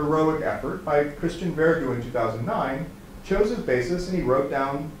kind of heroic effort by Christian Vergu in 2009, chose his basis, and he wrote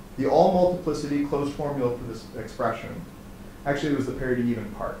down the all-multiplicity closed formula for this expression. Actually, it was the parity-even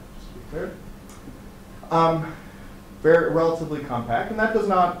part, just to be clear. Very relatively compact, and that does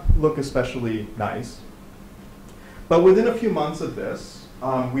not look especially nice. But within a few months of this,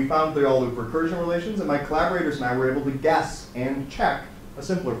 we found the all-loop recursion relations, and my collaborators and I were able to guess and check a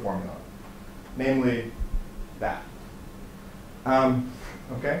simpler formula, namely that.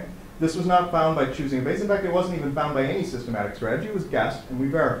 Okay? This was not found by choosing a base. In fact, it wasn't even found by any systematic strategy. It was guessed, and we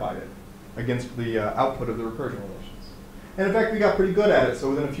verified it against the output of the recursion relations. And in fact, we got pretty good at it. So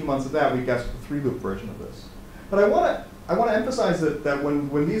within a few months of that, we guessed the 3-loop version of this. But I want to emphasize that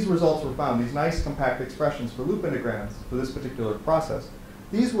when these results were found, these nice compact expressions for loop integrands for this particular process,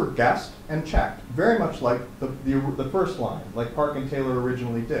 these were guessed and checked, very much like the first line, like Park and Taylor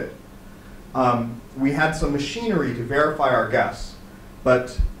originally did. we had some machinery to verify our guess,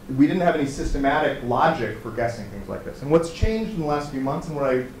 but we didn't have any systematic logic for guessing things like this. And what's changed in the last few months, and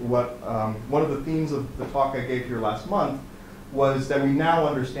one of the themes of the talk I gave here last month, was that we now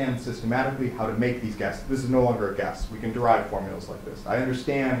understand systematically how to make these guesses. This is no longer a guess. We can derive formulas like this. I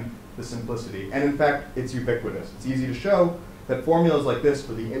understand the simplicity, and in fact, it's ubiquitous. It's easy to show that formulas like this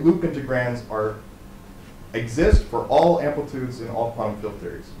for the loop integrands exist for all amplitudes in all quantum field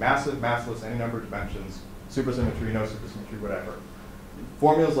theories. Massive, massless, any number of dimensions, supersymmetry, no supersymmetry, whatever.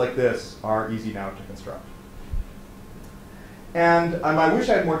 Formulas like this are easy now to construct. And I wish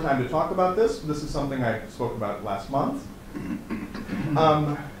I had more time to talk about this. This is something I spoke about last month.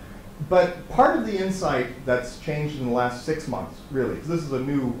 But part of the insight that's changed in the last 6 months, really, because this is a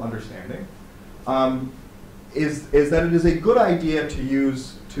new understanding, is that it is a good idea to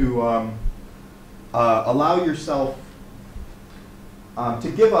use to allow yourself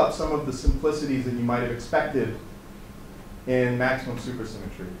to give up some of the simplicities that you might have expected in maximum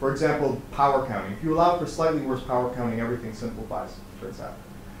supersymmetry. For example, power counting. If you allow for slightly worse power counting, everything simplifies, turns out.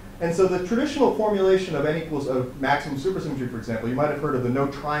 And so the traditional formulation of n equals of maximum supersymmetry, for example, you might have heard of the no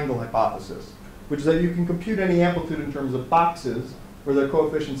triangle hypothesis, which is that you can compute any amplitude in terms of boxes where their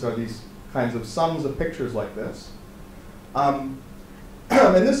coefficients are these kinds of sums of pictures like this. And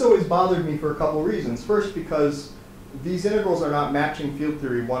this always bothered me for a couple of reasons. First, because these integrals are not matching field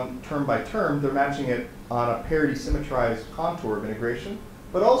theory one term by term. They're matching it on a parity symmetrized contour of integration.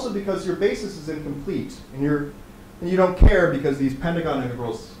 But also because your basis is incomplete. And you don't care because these pentagon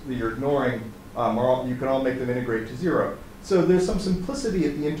integrals that you're ignoring, you can all make them integrate to 0. So there's some simplicity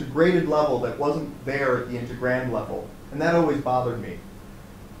at the integrated level that wasn't there at the integrand level. And that always bothered me.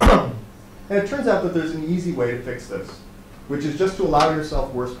 And it turns out that there's an easy way to fix this, which is just to allow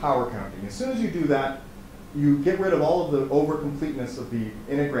yourself worse power counting. As soon as you do that, you get rid of all of the over-completeness of the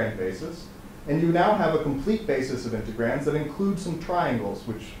integrand basis, and you now have a complete basis of integrands that includes some triangles,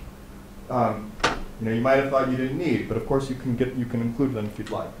 which you might have thought you didn't need, but of course you can include them if you'd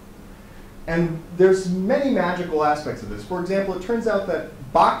like. And there's many magical aspects of this. For example, it turns out that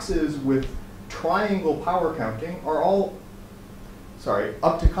boxes with triangle power counting are all,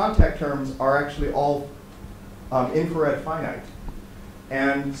 up to contact terms are actually all infrared finite.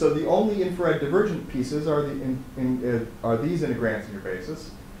 And so the only infrared divergent pieces are these integrands in your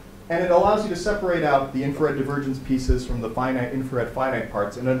basis. And it allows you to separate out the infrared divergence pieces from the infrared finite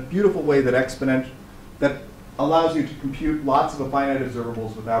parts in a beautiful way that allows you to compute lots of finite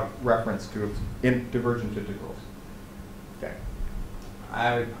observables without reference to divergent integrals. Okay.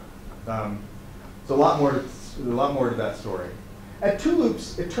 So a lot more to that story. At 2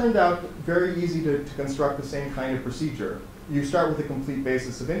 loops, it turned out very easy to construct the same kind of procedure. You start with a complete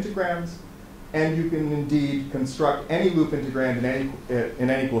basis of integrands, and you can indeed construct any loop integrand in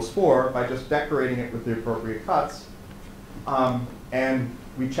n equals 4 by just decorating it with the appropriate cuts. And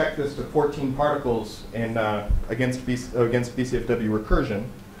we check this to 14 particles against BCFW recursion.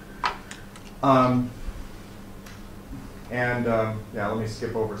 Yeah, let me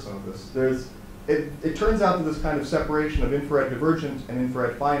skip over some of this. It turns out that this kind of separation of infrared divergent and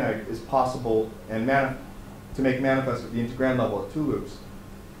infrared finite is possible and to make manifest at the integrand level at 2 loops,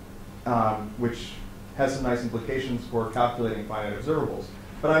 which has some nice implications for calculating finite observables.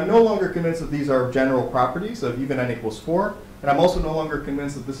 But I'm no longer convinced that these are general properties of even n equals 4, and I'm also no longer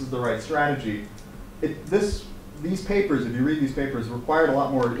convinced that this is the right strategy. These papers, if you read these papers, required a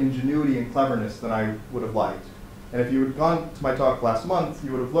lot more ingenuity and cleverness than I would have liked. And if you had gone to my talk last month,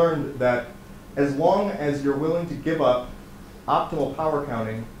 you would have learned that as long as you're willing to give up optimal power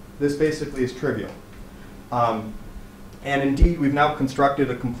counting, this basically is trivial. And indeed, we've now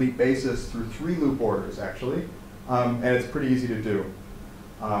constructed a complete basis through 3 loop orders, actually. And it's pretty easy to do.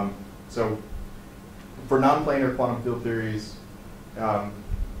 So for non-planar quantum field theories,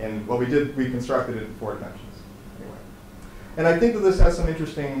 and what we did, we constructed it in 4 dimensions. Anyway. And I think that this has some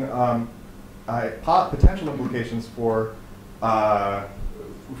interesting potential implications for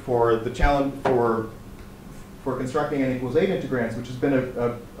the challenge for constructing n equals 8 integrands, which has been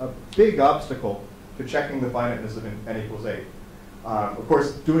a big obstacle to checking the finiteness of n equals 8. Of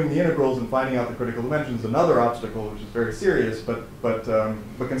course, doing the integrals and finding out the critical dimensions is another obstacle, which is very serious. But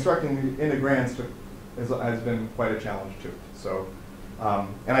constructing the integrands has been quite a challenge too. So,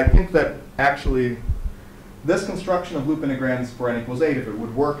 and I think that actually this construction of loop integrands for n equals 8, if it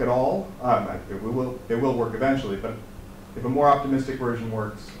would work at all, it will work eventually. But if a more optimistic version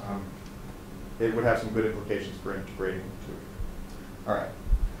works, it would have some good implications for integrating too. All right.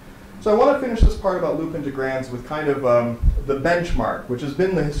 So I want to finish this part about loop integrands with kind of the benchmark, which has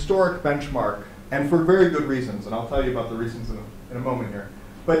been the historic benchmark, and for very good reasons. And I'll tell you about the reasons in a moment here.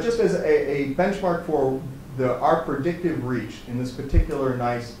 But just as a benchmark for our predictive reach in this particularly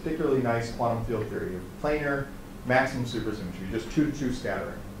nice quantum field theory of planar maximum supersymmetry, just two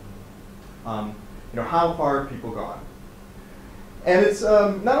scattering. How far have people gone? And it's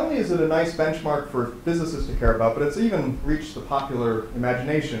not only is it a nice benchmark for physicists to care about, but it's even reached the popular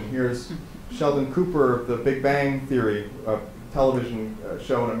imagination. Here's Sheldon Cooper of the Big Bang Theory, a television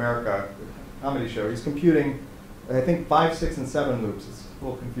show in America, comedy show. He's computing, I think, 5, 6, and 7 loops. It's a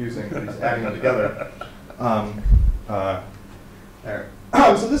little confusing, but he's adding them together.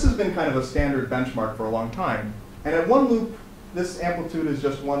 So this has been kind of a standard benchmark for a long time. And at one loop, this amplitude is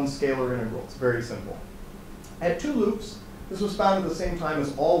just one scalar integral. It's very simple. At 2 loops, this was found at the same time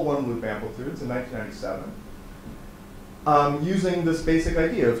as all one-loop amplitudes in 1997, using this basic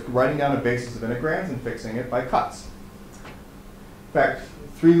idea of writing down a basis of integrands and fixing it by cuts. In fact,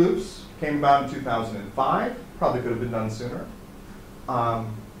 3 loops came about in 2005. Probably could have been done sooner.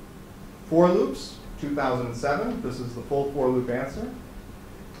 4 loops, 2007. This is the full 4-loop answer.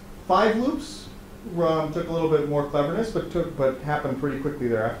 5 loops took a little bit more cleverness, but happened pretty quickly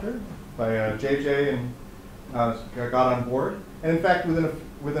thereafter by JJ and got on board. And in fact,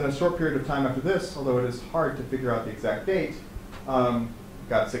 within a short period of time after this, although it is hard to figure out the exact date,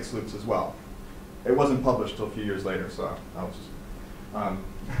 got 6 loops as well. It wasn't published till a few years later, so I was just,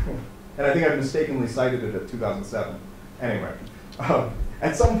 and I think I mistakenly cited it at 2007. Anyway,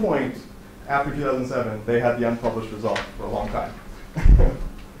 at some point after 2007, they had the unpublished result for a long time.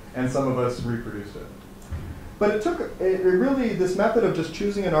 And some of us reproduced it. But it took, this method of just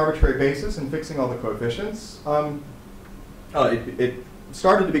choosing an arbitrary basis and fixing all the coefficients, it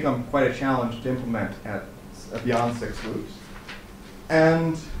started to become quite a challenge to implement at beyond 6 loops.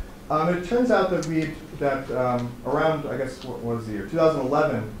 And it turns out that around, I guess, what was the year,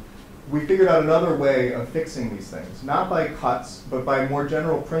 2011, we figured out another way of fixing these things, not by cuts, but by more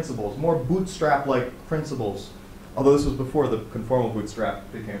general principles, more bootstrap-like principles, although this was before the conformal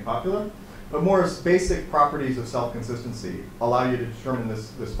bootstrap became popular. But more basic properties of self-consistency allow you to determine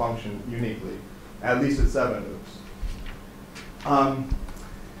this function uniquely, at least at 7 loops.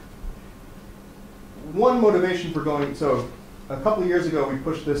 One motivation for going, so a couple of years ago we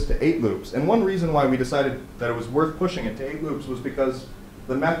pushed this to 8 loops. And one reason why we decided that it was worth pushing it to 8 loops was because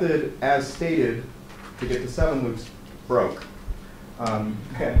the method as stated to get to 7 loops broke. And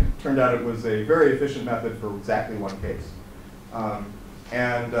it turned out it was a very efficient method for exactly one case.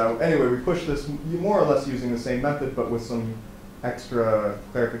 Anyway, we pushed this more or less using the same method, but with some extra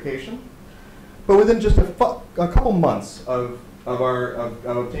clarification. But within just a couple months of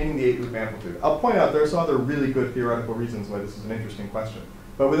obtaining the 8-loop amplitude, I'll point out there are some other really good theoretical reasons why this is an interesting question.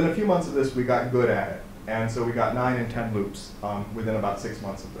 But within a few months of this, we got good at it. And so we got 9 and 10 loops within about 6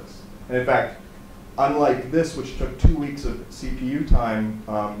 months of this. And in fact, unlike this, which took 2 weeks of CPU time,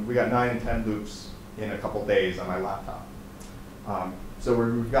 we got 9 and 10 loops in a couple days on my laptop. So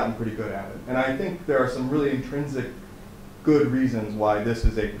we've gotten pretty good at it. And I think there are some really intrinsic good reasons why this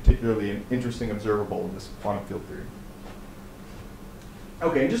is a particularly interesting observable in this quantum field theory.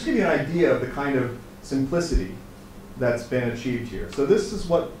 Okay, and just to give you an idea of the kind of simplicity that's been achieved here. So this is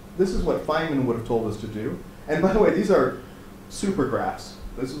what Feynman would have told us to do. And by the way, these are supergraphs.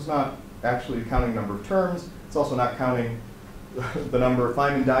 This is not actually counting number of terms. It's also not counting the number of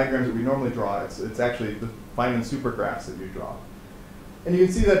Feynman diagrams that we normally draw. It's actually the Feynman supergraphs that you draw. And you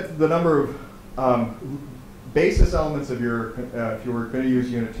can see that the number of basis elements of your, if you were going to use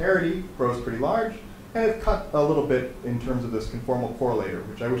unitarity, grows pretty large. And it's cut a little bit in terms of this conformal correlator,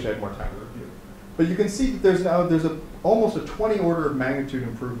 which I wish I had more time to review. But you can see that there's almost a 20 order of magnitude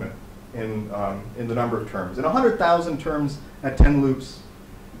improvement in the number of terms. And 100,000 terms at 10 loops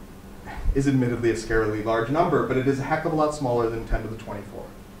is admittedly a scarily large number, but it is a heck of a lot smaller than 10 to the 24.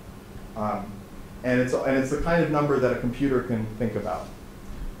 And it's the kind of number that a computer can think about.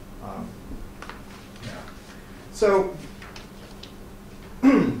 So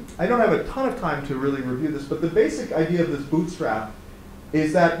I don't have a ton of time to really review this, but the basic idea of this bootstrap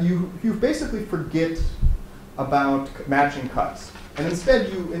is that you basically forget about matching cuts. And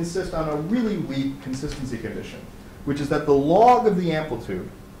instead you insist on a really weak consistency condition, which is that the log of the amplitude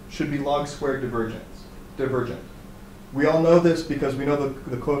should be log squared divergent. We all know this because we know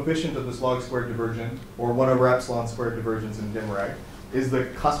the coefficient of this log squared divergent, or 1 over epsilon squared divergence in Dimray, is the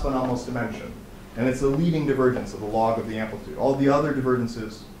cusp anomalous dimension. And it's the leading divergence of the log of the amplitude. All the other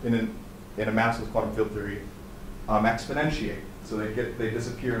divergences in a massless quantum field theory exponentiate. So they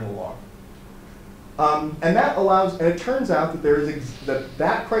disappear in the log. And that allows, and it turns out that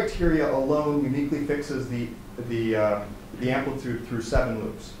that criteria alone uniquely fixes the amplitude through 7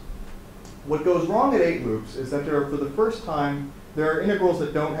 loops. What goes wrong at 8 loops is that there are, for the first time there are integrals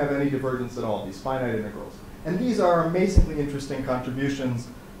that don't have any divergence at all, these finite integrals. And these are amazingly interesting contributions,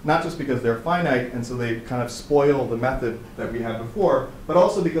 not just because they're finite and so they kind of spoil the method that we had before, but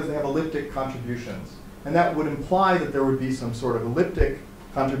also because they have elliptic contributions. And that would imply that there would be some sort of elliptic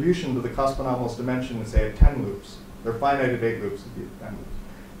contribution to the cusp anomalous dimension, say, at 10 loops. They're finite at 8 loops at 10 loops.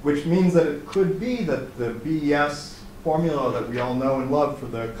 Which means that it could be that the BES formula that we all know and love for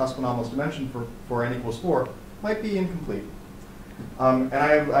the cusp anomalous dimension for n equals 4 might be incomplete. And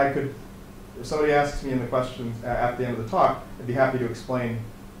I could, if somebody asks me in the questions at the end of the talk, I'd be happy to explain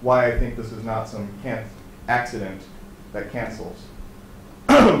why I think this is not some accident that cancels.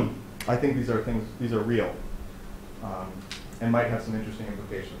 I think these are real and might have some interesting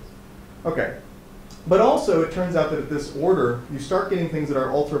implications. Okay. But also, it turns out that at this order, you start getting things that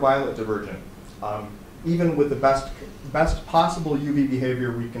are ultraviolet divergent, even with the best possible UV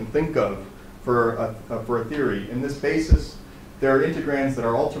behavior we can think of for a theory. In this basis, there are integrands that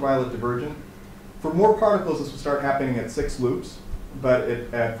are ultraviolet divergent. For more particles, this will start happening at 6 loops, but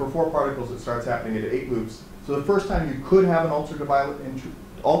for 4 particles, it starts happening at 8 loops. So the first time you could have an ultraviolet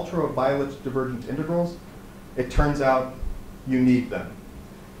divergent integrals, it turns out you need them.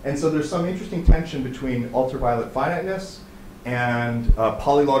 And so there's some interesting tension between ultraviolet finiteness and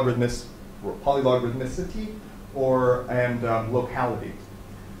polylogarithmicity and locality.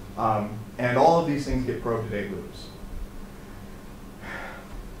 And all of these things get probed at 8 loops.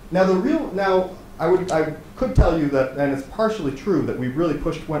 Now, I could tell you that, and it's partially true, that we really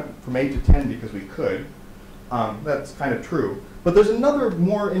went from 8 to 10 because we could. That's kind of true. But there's another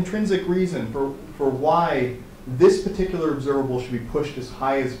more intrinsic reason for why this particular observable should be pushed as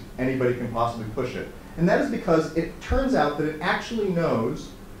high as anybody can possibly push it. And that is because it turns out that it actually knows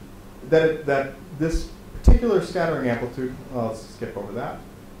that, this particular scattering amplitude, let's skip over that.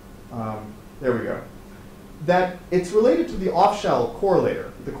 There we go. That it's related to the off-shell correlator.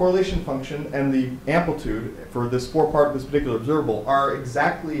 The correlation function and the amplitude for this this particular observable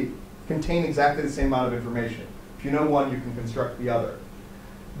contain exactly the same amount of information. If you know one, you can construct the other.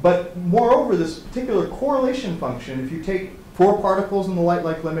 But moreover, this particular correlation function, if you take 4 particles in the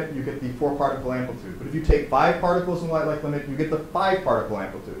light-like limit, you get the 4-particle amplitude. But if you take 5 particles in the light-like limit, you get the 5-particle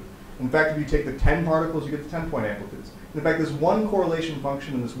amplitude. In fact, if you take the 10 particles, you get the 10-point amplitudes. In fact, this one correlation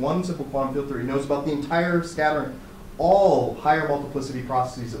function in this one simple quantum field theory knows about the entire scattering, all higher multiplicity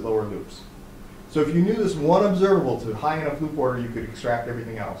processes at lower loops. So if you knew this one observable to high enough loop order, you could extract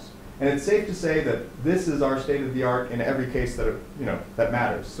everything else. And it's safe to say that this is our state of the art in every case that that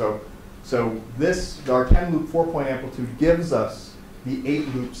matters. So our 10-loop 4-point amplitude gives us the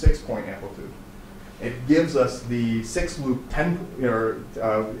 8-loop 6-point amplitude. It gives us the 6-loop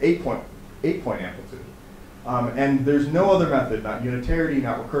 8-point amplitude. And there's no other method, not unitarity,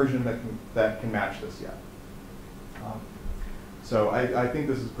 not recursion, that can match this yet. So I think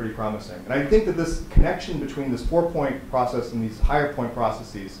this is pretty promising. And I think that this connection between this 4-point process and these higher point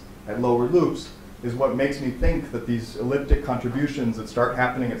processes at lower loops is what makes me think that these elliptic contributions that start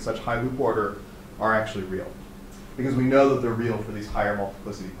happening at such high loop order are actually real. Because we know that they're real for these higher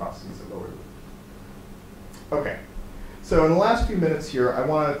multiplicity processes at lower loop. Okay, so in the last few minutes here, I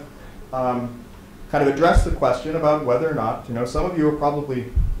want to kind of address the question about whether or not, some of you are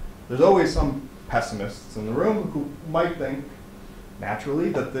probably, there's always some pessimists in the room who might think, naturally,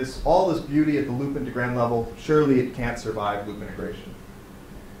 that all this beauty at the loop integrand level, surely it can't survive loop integration.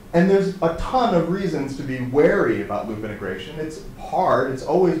 And there's a ton of reasons to be wary about loop integration. It's hard. It's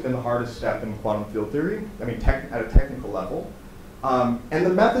always been the hardest step in quantum field theory, at a technical level. And the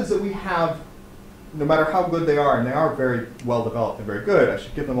methods that we have, no matter how good they are, and they are very well developed and very good, I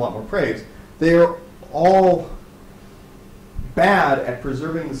should give them a lot more praise, they are all bad at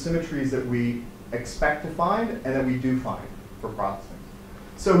preserving the symmetries that we expect to find and that we do find for processing.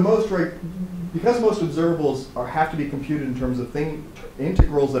 So because most observables have to be computed in terms of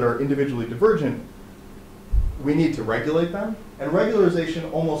integrals that are individually divergent, we need to regulate them. And regularization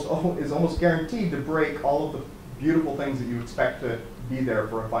is almost guaranteed to break all of the beautiful things that you expect to be there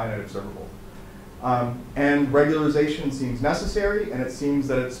for a finite observable. And regularization seems necessary, and it seems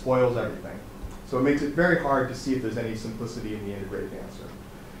that it spoils everything. So it makes it very hard to see if there's any simplicity in the integrated answer.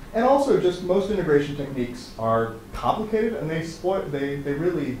 And also, just most integration techniques are complicated, and they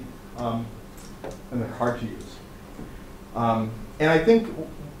really, and they're hard to use. And I think,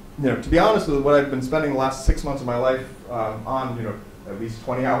 to be honest with you, what I've been spending the last 6 months of my life on, at least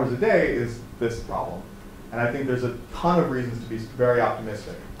 20 hours a day, is this problem. And I think there's a ton of reasons to be very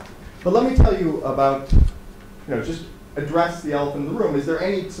optimistic. But let me tell you about, just address the elephant in the room. Is there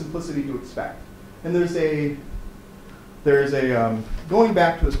any simplicity to expect? And there's a there is a, going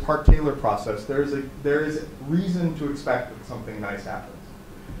back to this Park-Taylor process, there is reason to expect that something nice happens.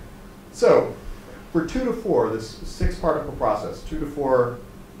 So, for 2 to 4, this 6-particle process, 2 to 4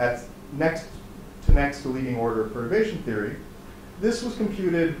 at next to leading order of perturbation theory, this was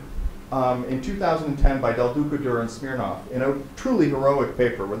computed in 2010 by Del Duca, Durr, and Smirnov in a truly heroic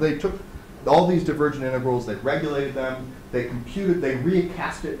paper where they took all these divergent integrals, they regulated them, they computed, they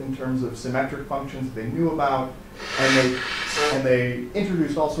recast it in terms of symmetric functions they knew about, and they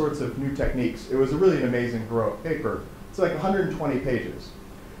introduced all sorts of new techniques. It was really an amazing heroic paper. It's like 120 pages.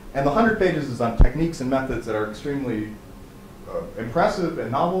 And the 100 pages is on techniques and methods that are extremely impressive and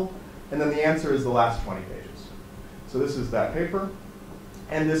novel, and then the answer is the last 20 pages. So this is that paper,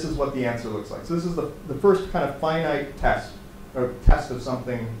 and this is what the answer looks like. So this is the first kind of finite test, or test of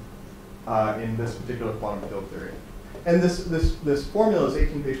something in this particular quantum field theory. And this formula, this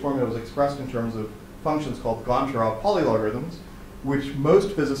 18-page formula, was expressed in terms of functions called Goncharov polylogarithms, which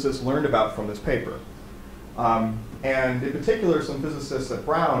most physicists learned about from this paper. And in particular, some physicists at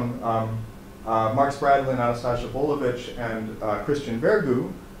Brown, Mark Spradlin, Anastasia Bolovich, and Christian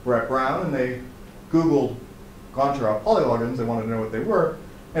Vergu were at Brown, and they Googled Goncharov polylogarithms. They wanted to know what they were.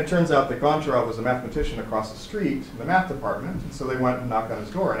 And it turns out that Goncharov was a mathematician across the street in the math department. And so they went and knocked on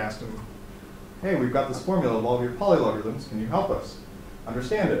his door and asked him, hey, we've got this formula of all of your polylogarithms. Can you help us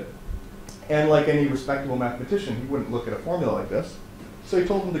understand it? And like any respectable mathematician, he wouldn't look at a formula like this. So he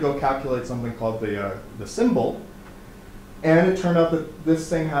told them to go calculate something called the symbol. And it turned out that this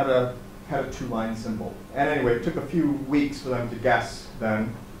thing had a 2-line symbol. And anyway, it took a few weeks for them to guess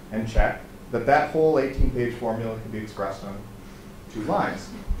then and check that that whole 18-page formula could be expressed on 2 lines.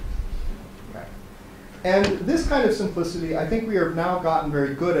 Okay. And this kind of simplicity, I think we have now gotten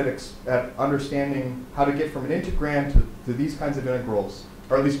very good at understanding how to get from an integrand to these kinds of integrals,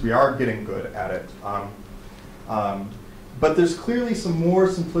 or at least we are getting good at it. But there's clearly some more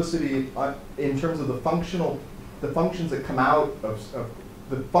simplicity in terms of the functions that come out of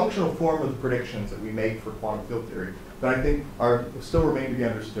the functional form of the predictions that we make for quantum field theory that I think still remain to be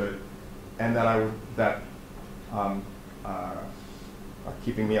understood, and that are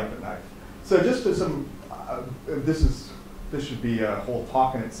keeping me up at night. So just as some, this should be a whole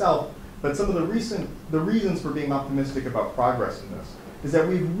talk in itself, but some of the reasons for being optimistic about progress in this is that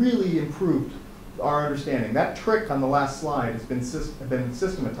we've really improved our understanding. That trick on the last slide has been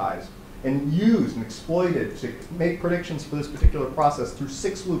systematized and used and exploited to make predictions for this particular process through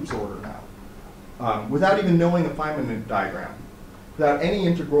 6 loops order now, without even knowing the Feynman diagram. Without any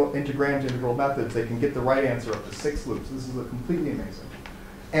integrand-to-integral methods, they can get the right answer up to 6 loops. This is completely amazing.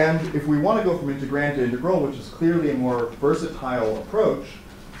 And if we want to go from integrand to integral, which is clearly a more versatile approach,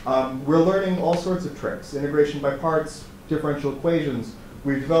 we're learning all sorts of tricks. Integration by parts, differential equations.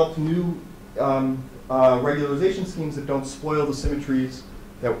 We've developed new regularization schemes that don't spoil the symmetries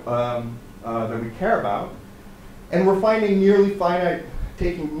that we care about. And we're finding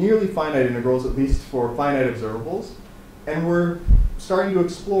taking nearly finite integrals, at least for finite observables. And we're starting to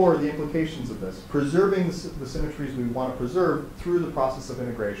explore the implications of this, preserving the symmetries we want to preserve through the process of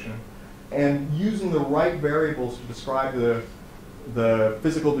integration, and using the right variables to describe the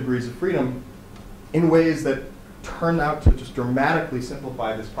physical degrees of freedom in ways that turn out to just dramatically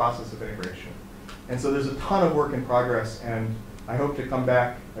simplify this process of integration. And so there's a ton of work in progress, and I hope to come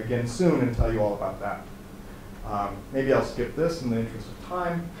back again soon and tell you all about that. Maybe I'll skip this in the interest of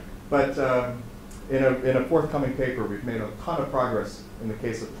time, but in a forthcoming paper, we've made a ton of progress in the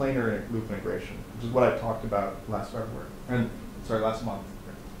case of planar loop integration, which is what I talked about last month.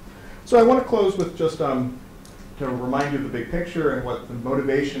 So I want to close with just to remind you of the big picture and what the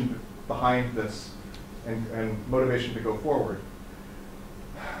motivation behind this and motivation to go forward.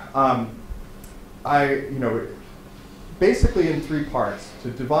 Basically in 3 parts,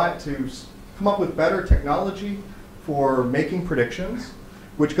 to come up with better technology for making predictions,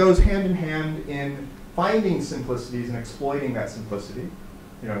 which goes hand in hand in finding simplicities and exploiting that simplicity.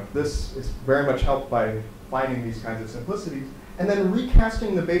 This is very much helped by finding these kinds of simplicities, and then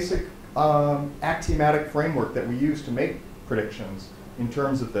recasting the basic axiomatic framework that we use to make predictions in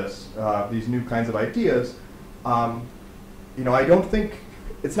terms of these new kinds of ideas. I don't think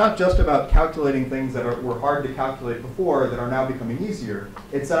it's not just about calculating things that were hard to calculate before that are now becoming easier.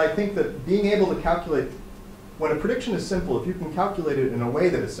 It's that I think that being able to calculate, when a prediction is simple, if you can calculate it in a way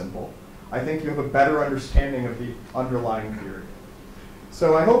that is simple, I think you have a better understanding of the underlying theory.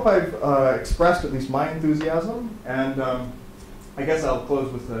 So I hope I've expressed at least my enthusiasm, and I guess I'll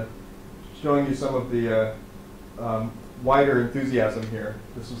close with showing you some of the wider enthusiasm here.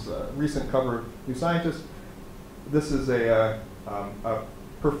 This is a recent cover of New Scientist. This is a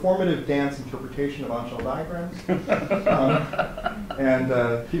performative dance interpretation of on-shell diagrams.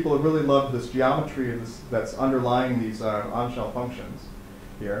 And people have really loved this geometry that's underlying these on-shell functions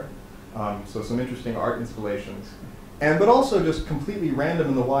here. So some interesting art installations. But also just completely random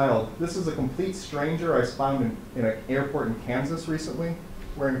in the wild. This is a complete stranger I found in an airport in Kansas recently,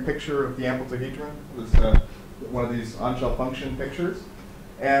 wearing a picture of the amplituhedron. It was one of these on-shell function pictures.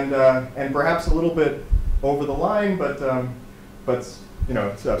 And perhaps a little bit over the line, but you know,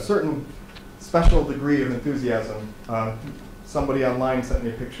 it's a certain special degree of enthusiasm. Somebody online sent me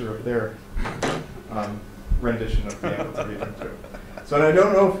a picture of their rendition of the amplituhedron too. So I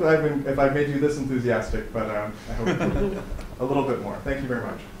don't know if I've made you this enthusiastic, but I hope a little bit more. Thank you very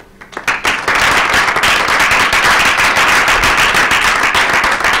much.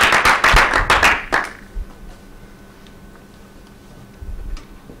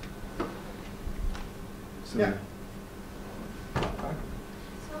 So, yeah.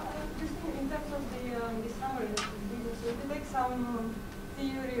 So just in terms of the summary of the business, so if you take some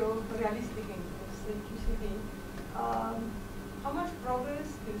theory of realistic inputs, say QCD, how much progress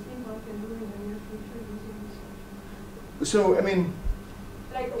do you think one can do in the near future using this? So, I mean,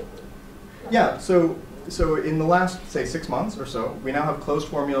 like, yeah, so in the last, say, 6 months or so, we now have closed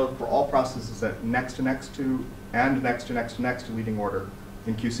formula for all processes at next to next to and next to next to next to leading order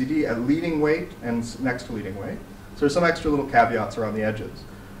in QCD at leading weight and next to leading weight. So there's some extra little caveats around the edges.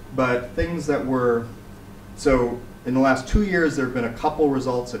 But things that were, so in the last 2 years, there have been a couple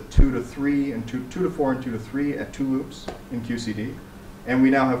results at 2 to 3 and 2 to 4 and 2 to 3 at 2 loops in QCD. And we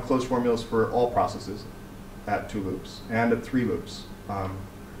now have closed formulas for all processes at 2 loops and at 3 loops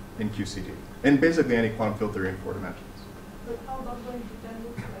in QCD. And basically any quantum field theory in 4 dimensions. But how about going to 10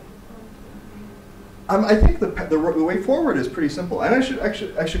 loops? I think the way forward is pretty simple. And I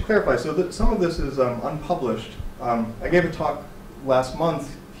should clarify, so that some of this is unpublished. I gave a talk last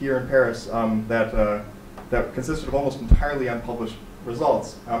month here in Paris that consisted of almost entirely unpublished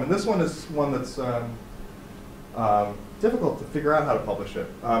results. And this one is one that's difficult to figure out how to publish it.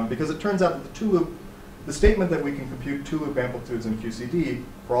 Because it turns out that the statement that we can compute 2-loop amplitudes in QCD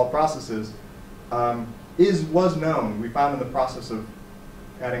for all processes was known. We found in the process of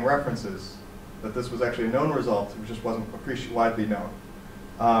adding references that this was actually a known result. It just wasn't widely known.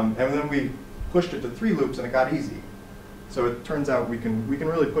 And then we pushed it to 3 loops and it got easy. So it turns out we can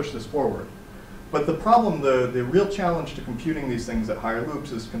really push this forward. But the problem, the real challenge to computing these things at higher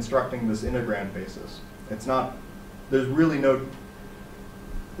loops is constructing this integrand basis. It's not, there's really no,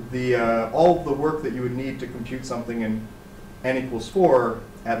 all of the work that you would need to compute something in n equals 4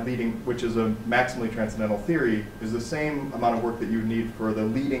 at leading, which is a maximally transcendental theory, is the same amount of work that you would need for the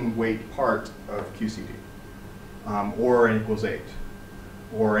leading weight part of QCD, or n equals 8,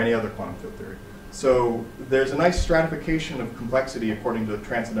 or any other quantum field theory. So there's a nice stratification of complexity according to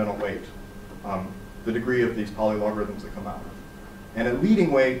transcendental weight, the degree of these polylogarithms that come out. And at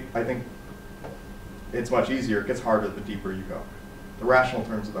leading weight, I think it's much easier. It gets harder the deeper you go. The rational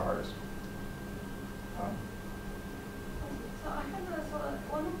terms are the hardest. So I had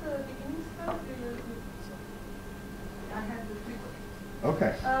one of the beginning stuff. I had the 3 questions.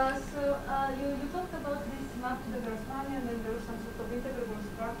 Okay. You talked about this map to the Grassmannian, and then there was some sort of integrable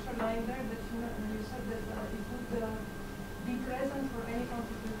structure lying there that you said that it would be present for any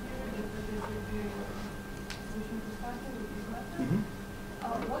quantum field theory that is the solution to starting with this method.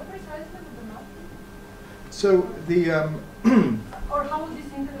 Mm-hmm. What precisely would the map be? So the or how would this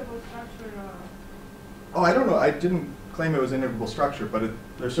integrable structure? Oh, I don't know. I didn't claim it was an integrable structure, but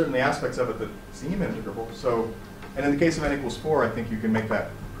there's certainly aspects of it that seem integrable. So, and in the case of n equals 4, I think you can make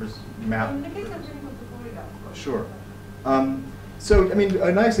that map. In the case of n equals 4, yeah. Sure. So, I mean,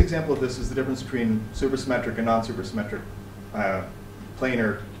 a nice example of this is the difference between supersymmetric and non-supersymmetric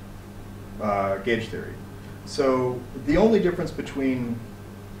planar gauge theory. So, the only difference between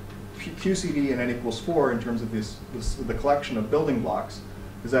QCD and n equals 4 in terms of the collection of building blocks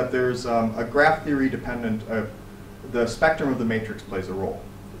is that there's a graph theory dependent, the spectrum of the matrix plays a role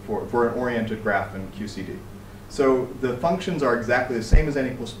for an oriented graph in QCD. So the functions are exactly the same as n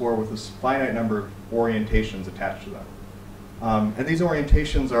equals 4 with a finite number of orientations attached to them. And these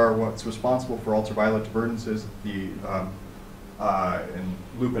orientations are what's responsible for ultraviolet divergences, and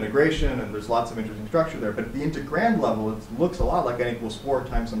loop integration, and there's lots of interesting structure there. But at the integrand level, it looks a lot like n equals 4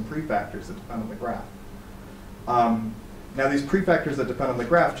 times some prefactors that depend on the graph. Now these prefactors that depend on the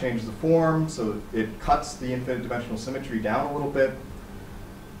graph change the form, so it cuts the infinite dimensional symmetry down a little bit.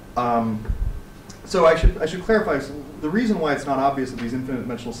 So I should clarify, so the reason why it's not obvious that these infinite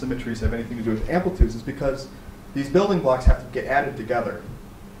dimensional symmetries have anything to do with amplitudes is because these building blocks have to get added together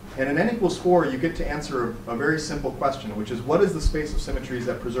And in n equals 4, you get to answer a very simple question, which is what is the space of symmetries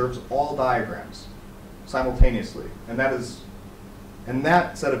that preserves all diagrams simultaneously? And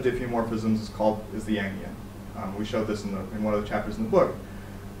that set of diffeomorphisms is the Yangian. We showed this in one of the chapters in the book.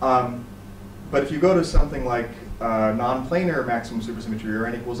 But if you go to something like non-planar maximum supersymmetry or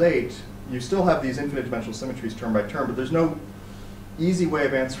n equals 8, you still have these infinite dimensional symmetries term by term, but there's no easy way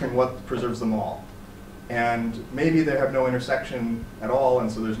of answering what preserves them all. And maybe they have no intersection at all,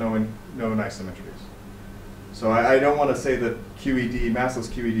 and so there's no nice symmetries. So I don't want to say that QED, massless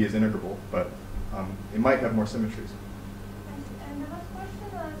QED is integrable, but it might have more symmetries. And the last question,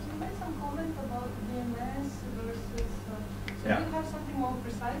 you made some comment about DMS versus, so Yeah. do you have something more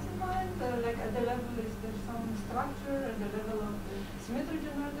precise in mind? Like at the level, is there some structure at the level of the symmetry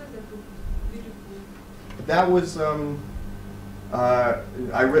generators that would be beautiful? That was,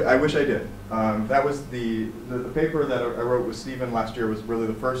 I wish I did. That was the paper that I wrote with Stephen last year was really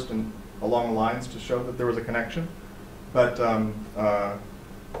the first along the lines to show that there was a connection. But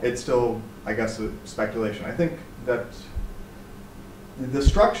it's still, I guess, a speculation. I think that the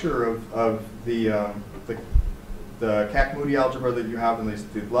structure of the Kac-Moody algebra that you have in the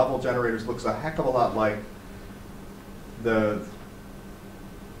level generators looks a heck of a lot like the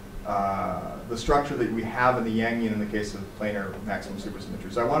structure that we have in the Yangian in the case of planar maximum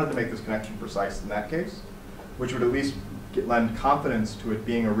supersymmetry. So I wanted to make this connection precise in that case, which would at least lend confidence to it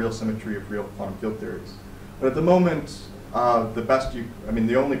being a real symmetry of real quantum field theories. But at the moment,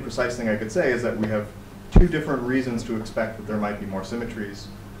 the only precise thing I could say is that we have two different reasons to expect that there might be more symmetries.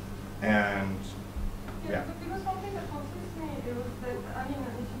 And yeah. Because one thing that confused me was that, if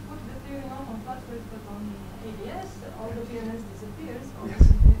you put the theory not on flat space but on ADS, all the PNS disappears, all the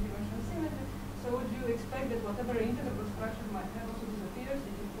dimensional symmetry. So would you expect that whatever integrable structure might have also disappears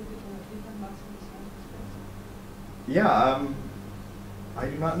if you put it on a different maximum space? Yeah, I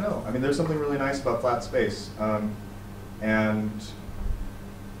do not know. There's something really nice about flat space.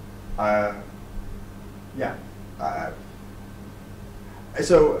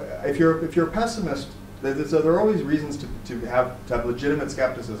 So if you're a pessimist, there are always reasons to have legitimate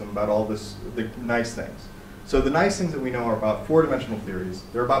skepticism about all the nice things. So the nice things that we know are about four-dimensional theories.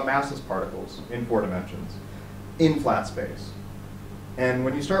 They're about massless particles in 4 dimensions in flat space. And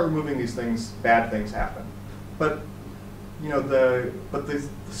when you start removing these things, bad things happen. But the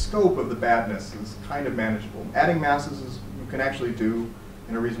scope of the badness is kind of manageable. Adding masses you can actually do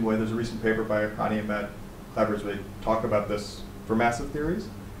in a reasonable way. There's a recent paper by Akani and Matt Clevers where they talk about this for massive theories.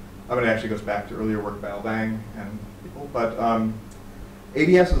 It actually goes back to earlier work by Albang and people. But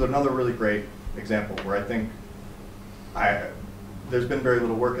ADS is another really great example where I think there's been very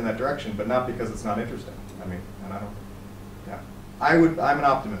little work in that direction, but not because it's not interesting. And I don't. Yeah, I'm an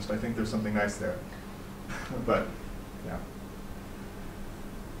optimist. I think there's something nice there. But yeah.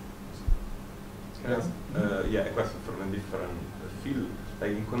 Yes. A question from a different field.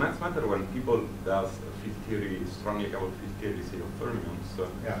 Like in condensed matter, when people does field theory, strongly coupled field theory, say of fermions,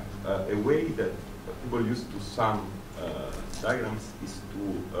 a way that people use to sum diagrams is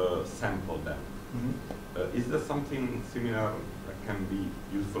to sample them. Mm-hmm. Is there something similar that can be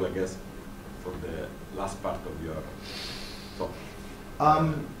useful, I guess, for the last part of your talk?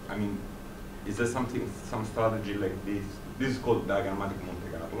 Is there some strategy like this? This is called diagrammatic Monte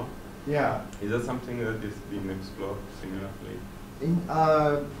Carlo. Yeah. Is that something that is being explored similarly?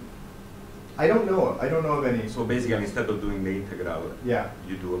 I don't know. I don't know of any. So basically, instead of doing the integral,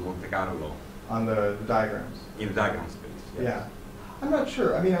 you do a Monte Carlo on the diagrams. In the diagram space. Yes. Yeah. I'm not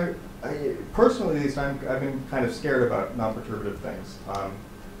sure. I personally, at least, I've been kind of scared about non-perturbative things.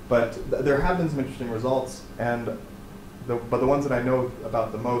 But there have been some interesting results, and but the ones that I know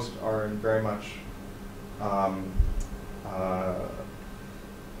about the most are in very much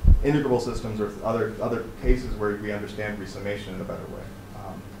integrable systems or other cases where we understand resummation in a better way.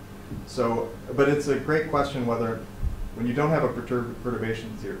 But it's a great question whether, when you don't have a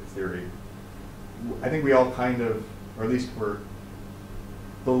perturbation theory, I think we all kind of, or at least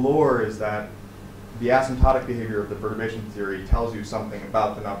the lore is that the asymptotic behavior of the perturbation theory tells you something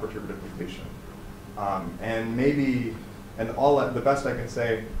about the non-perturbative completion. The best I can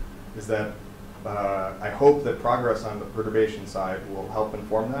say is that I hope that progress on the perturbation side will help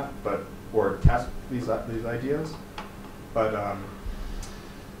inform that, or test these ideas. But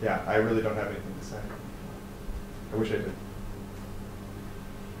I really don't have anything to say. I wish I did.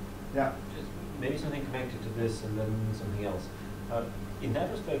 Yeah. Just maybe something connected to this, and then something else. In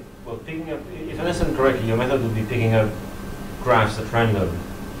that respect, well, picking up, if I understand correctly, your method would be picking up graphs at random.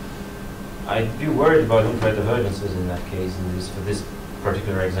 I'd be worried about infinite divergences in that case, for this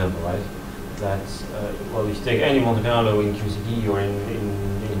particular example, right? That, if you take any Monte Carlo in QCD or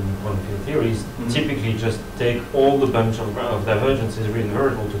in theories typically just take all the bunch of divergences real and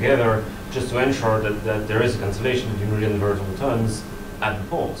vertical together just to ensure that there is a cancellation between real and vertical terms at the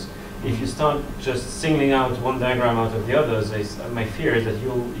poles. If you start just singling out one diagram out of the others, my fear is that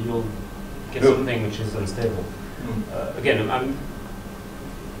you'll get something which is unstable. Again, I'm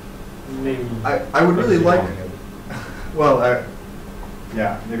maybe. I would really like. Well,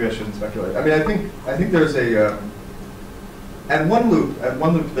 yeah, maybe I shouldn't speculate. I mean, I think there's a at one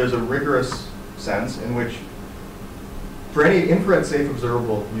loop there's a rigorous sense in which for any infrared safe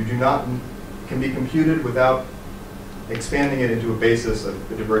observable you can be computed without expanding it into a basis of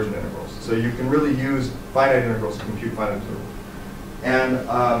the divergent integrals. So you can really use finite integrals to compute finite observables. And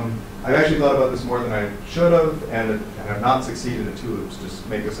I've actually thought about this more than I should have, and have not succeeded at 2 loops to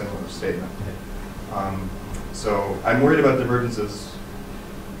make a similar statement. So I'm worried about divergences.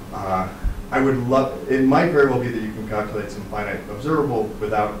 I would love, it might very well be that you can calculate some finite observable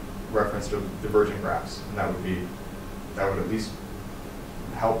without reference to divergent graphs, and that would at least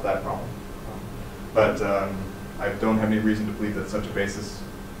help that problem. But I don't have any reason to believe that such a basis,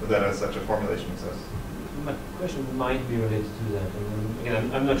 that such a formulation exists. My question might be related to that. And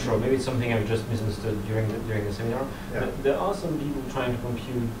again, I'm not sure. Maybe it's something I've just misunderstood during the seminar. Yeah. But there are some people trying to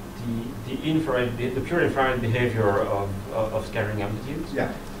compute the pure infrared behavior of scattering amplitudes.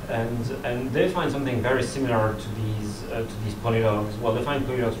 Yeah. And they find something very similar to these polylogs. Well, they find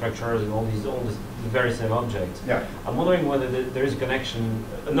polylog structures and all the very same objects. Yeah. I'm wondering whether there is a connection,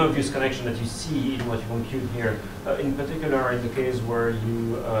 an obvious connection that you see in what you compute here. In particular, in the case where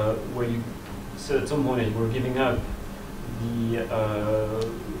you said at some point you were giving up the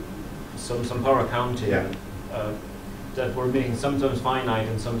some power counting that were being sometimes finite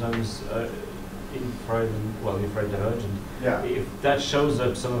and sometimes infrared divergent. Yeah. If that shows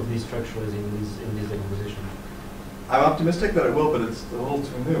up some of these structures in these decomposition. I'm optimistic that it will, but it's a little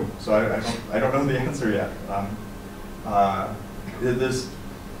too new, so I don't know the answer yet. There's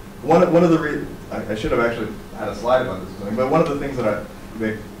one of the I should have actually had a slide about this or something, but one of the things that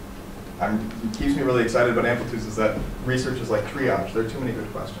keeps me really excited about amplitudes is that research is like triage. There are too many good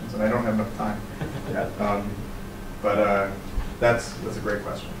questions, and I don't have enough time yet. But that's a great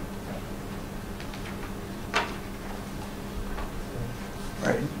question. All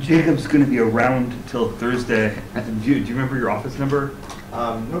right, Jacob's going to be around till Thursday. Do you remember your office number?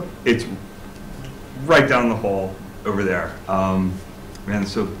 Nope. It's right down the hall over there. And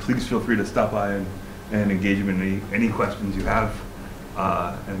so please feel free to stop by and engage him in any questions you have.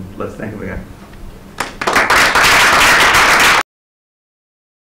 And let's thank him again.